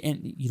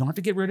you don't have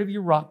to get rid of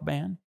your rock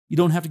band. You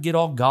don't have to get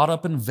all got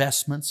up in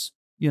vestments,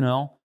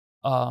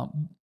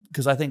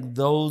 because I think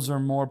those are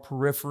more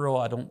peripheral.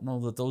 I don't know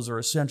that those are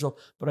essential,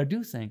 but I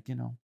do think,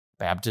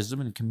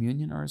 baptism and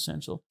communion are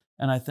essential.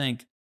 And I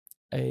think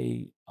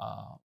I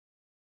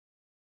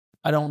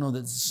don't know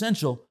that it's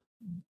essential,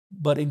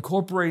 but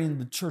incorporating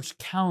the church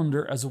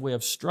calendar as a way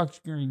of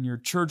structuring your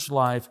church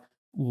life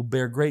will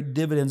bear great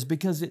dividends,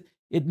 because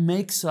it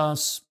makes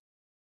us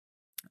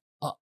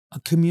a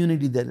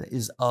community that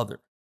is other.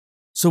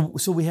 So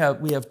we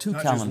have two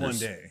Not calendars.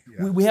 Just one day.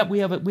 Yeah.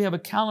 We have a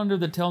calendar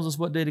that tells us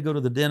what day to go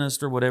to the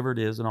dentist or whatever it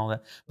is and all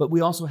that. But we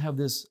also have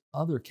this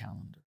other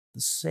calendar,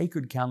 the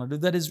sacred calendar,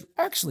 that is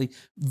actually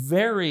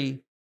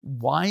very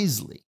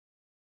wisely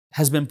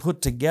has been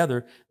put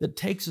together, that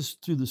takes us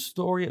through the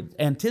story of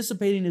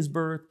anticipating his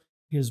birth,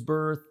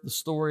 the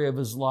story of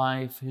his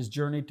life, his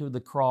journey to the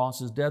cross,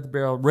 his death,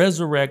 burial,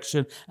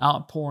 resurrection,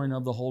 outpouring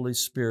of the Holy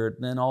Spirit,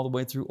 and then all the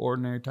way through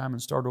ordinary time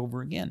and start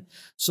over again.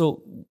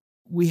 So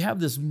we have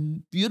this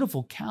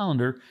beautiful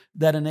calendar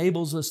that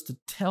enables us to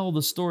tell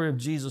the story of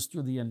Jesus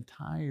through the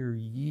entire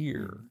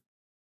year.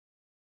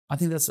 I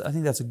think that's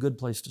a good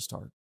place to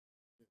start.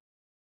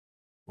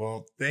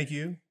 Well, thank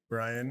you,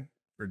 Brian,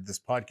 for this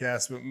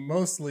podcast, but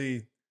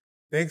mostly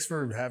thanks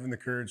for having the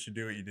courage to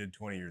do what you did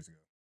 20 years ago.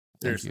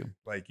 Seriously.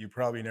 Like, you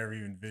probably never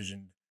even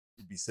envisioned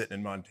you'd be sitting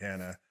in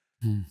Montana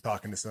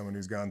talking to someone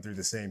who's gone through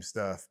the same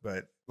stuff.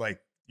 But like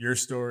your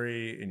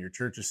story and your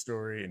church's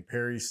story and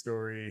Perry's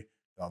story,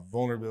 the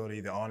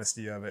vulnerability, the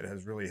honesty of it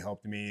has really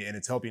helped me, and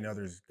it's helping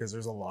others, because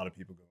there's a lot of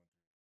people going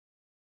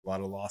through a lot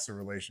of loss of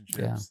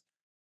relationships,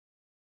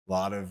 a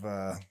lot of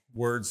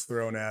words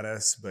thrown at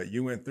us, but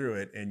you went through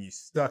it and you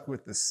stuck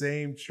with the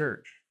same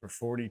church for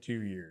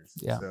 42 years.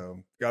 Yeah. So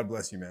God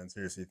bless you, man.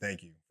 Seriously,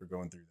 thank you for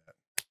going through that.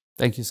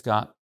 Thank you,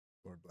 Scott.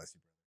 Lord bless you.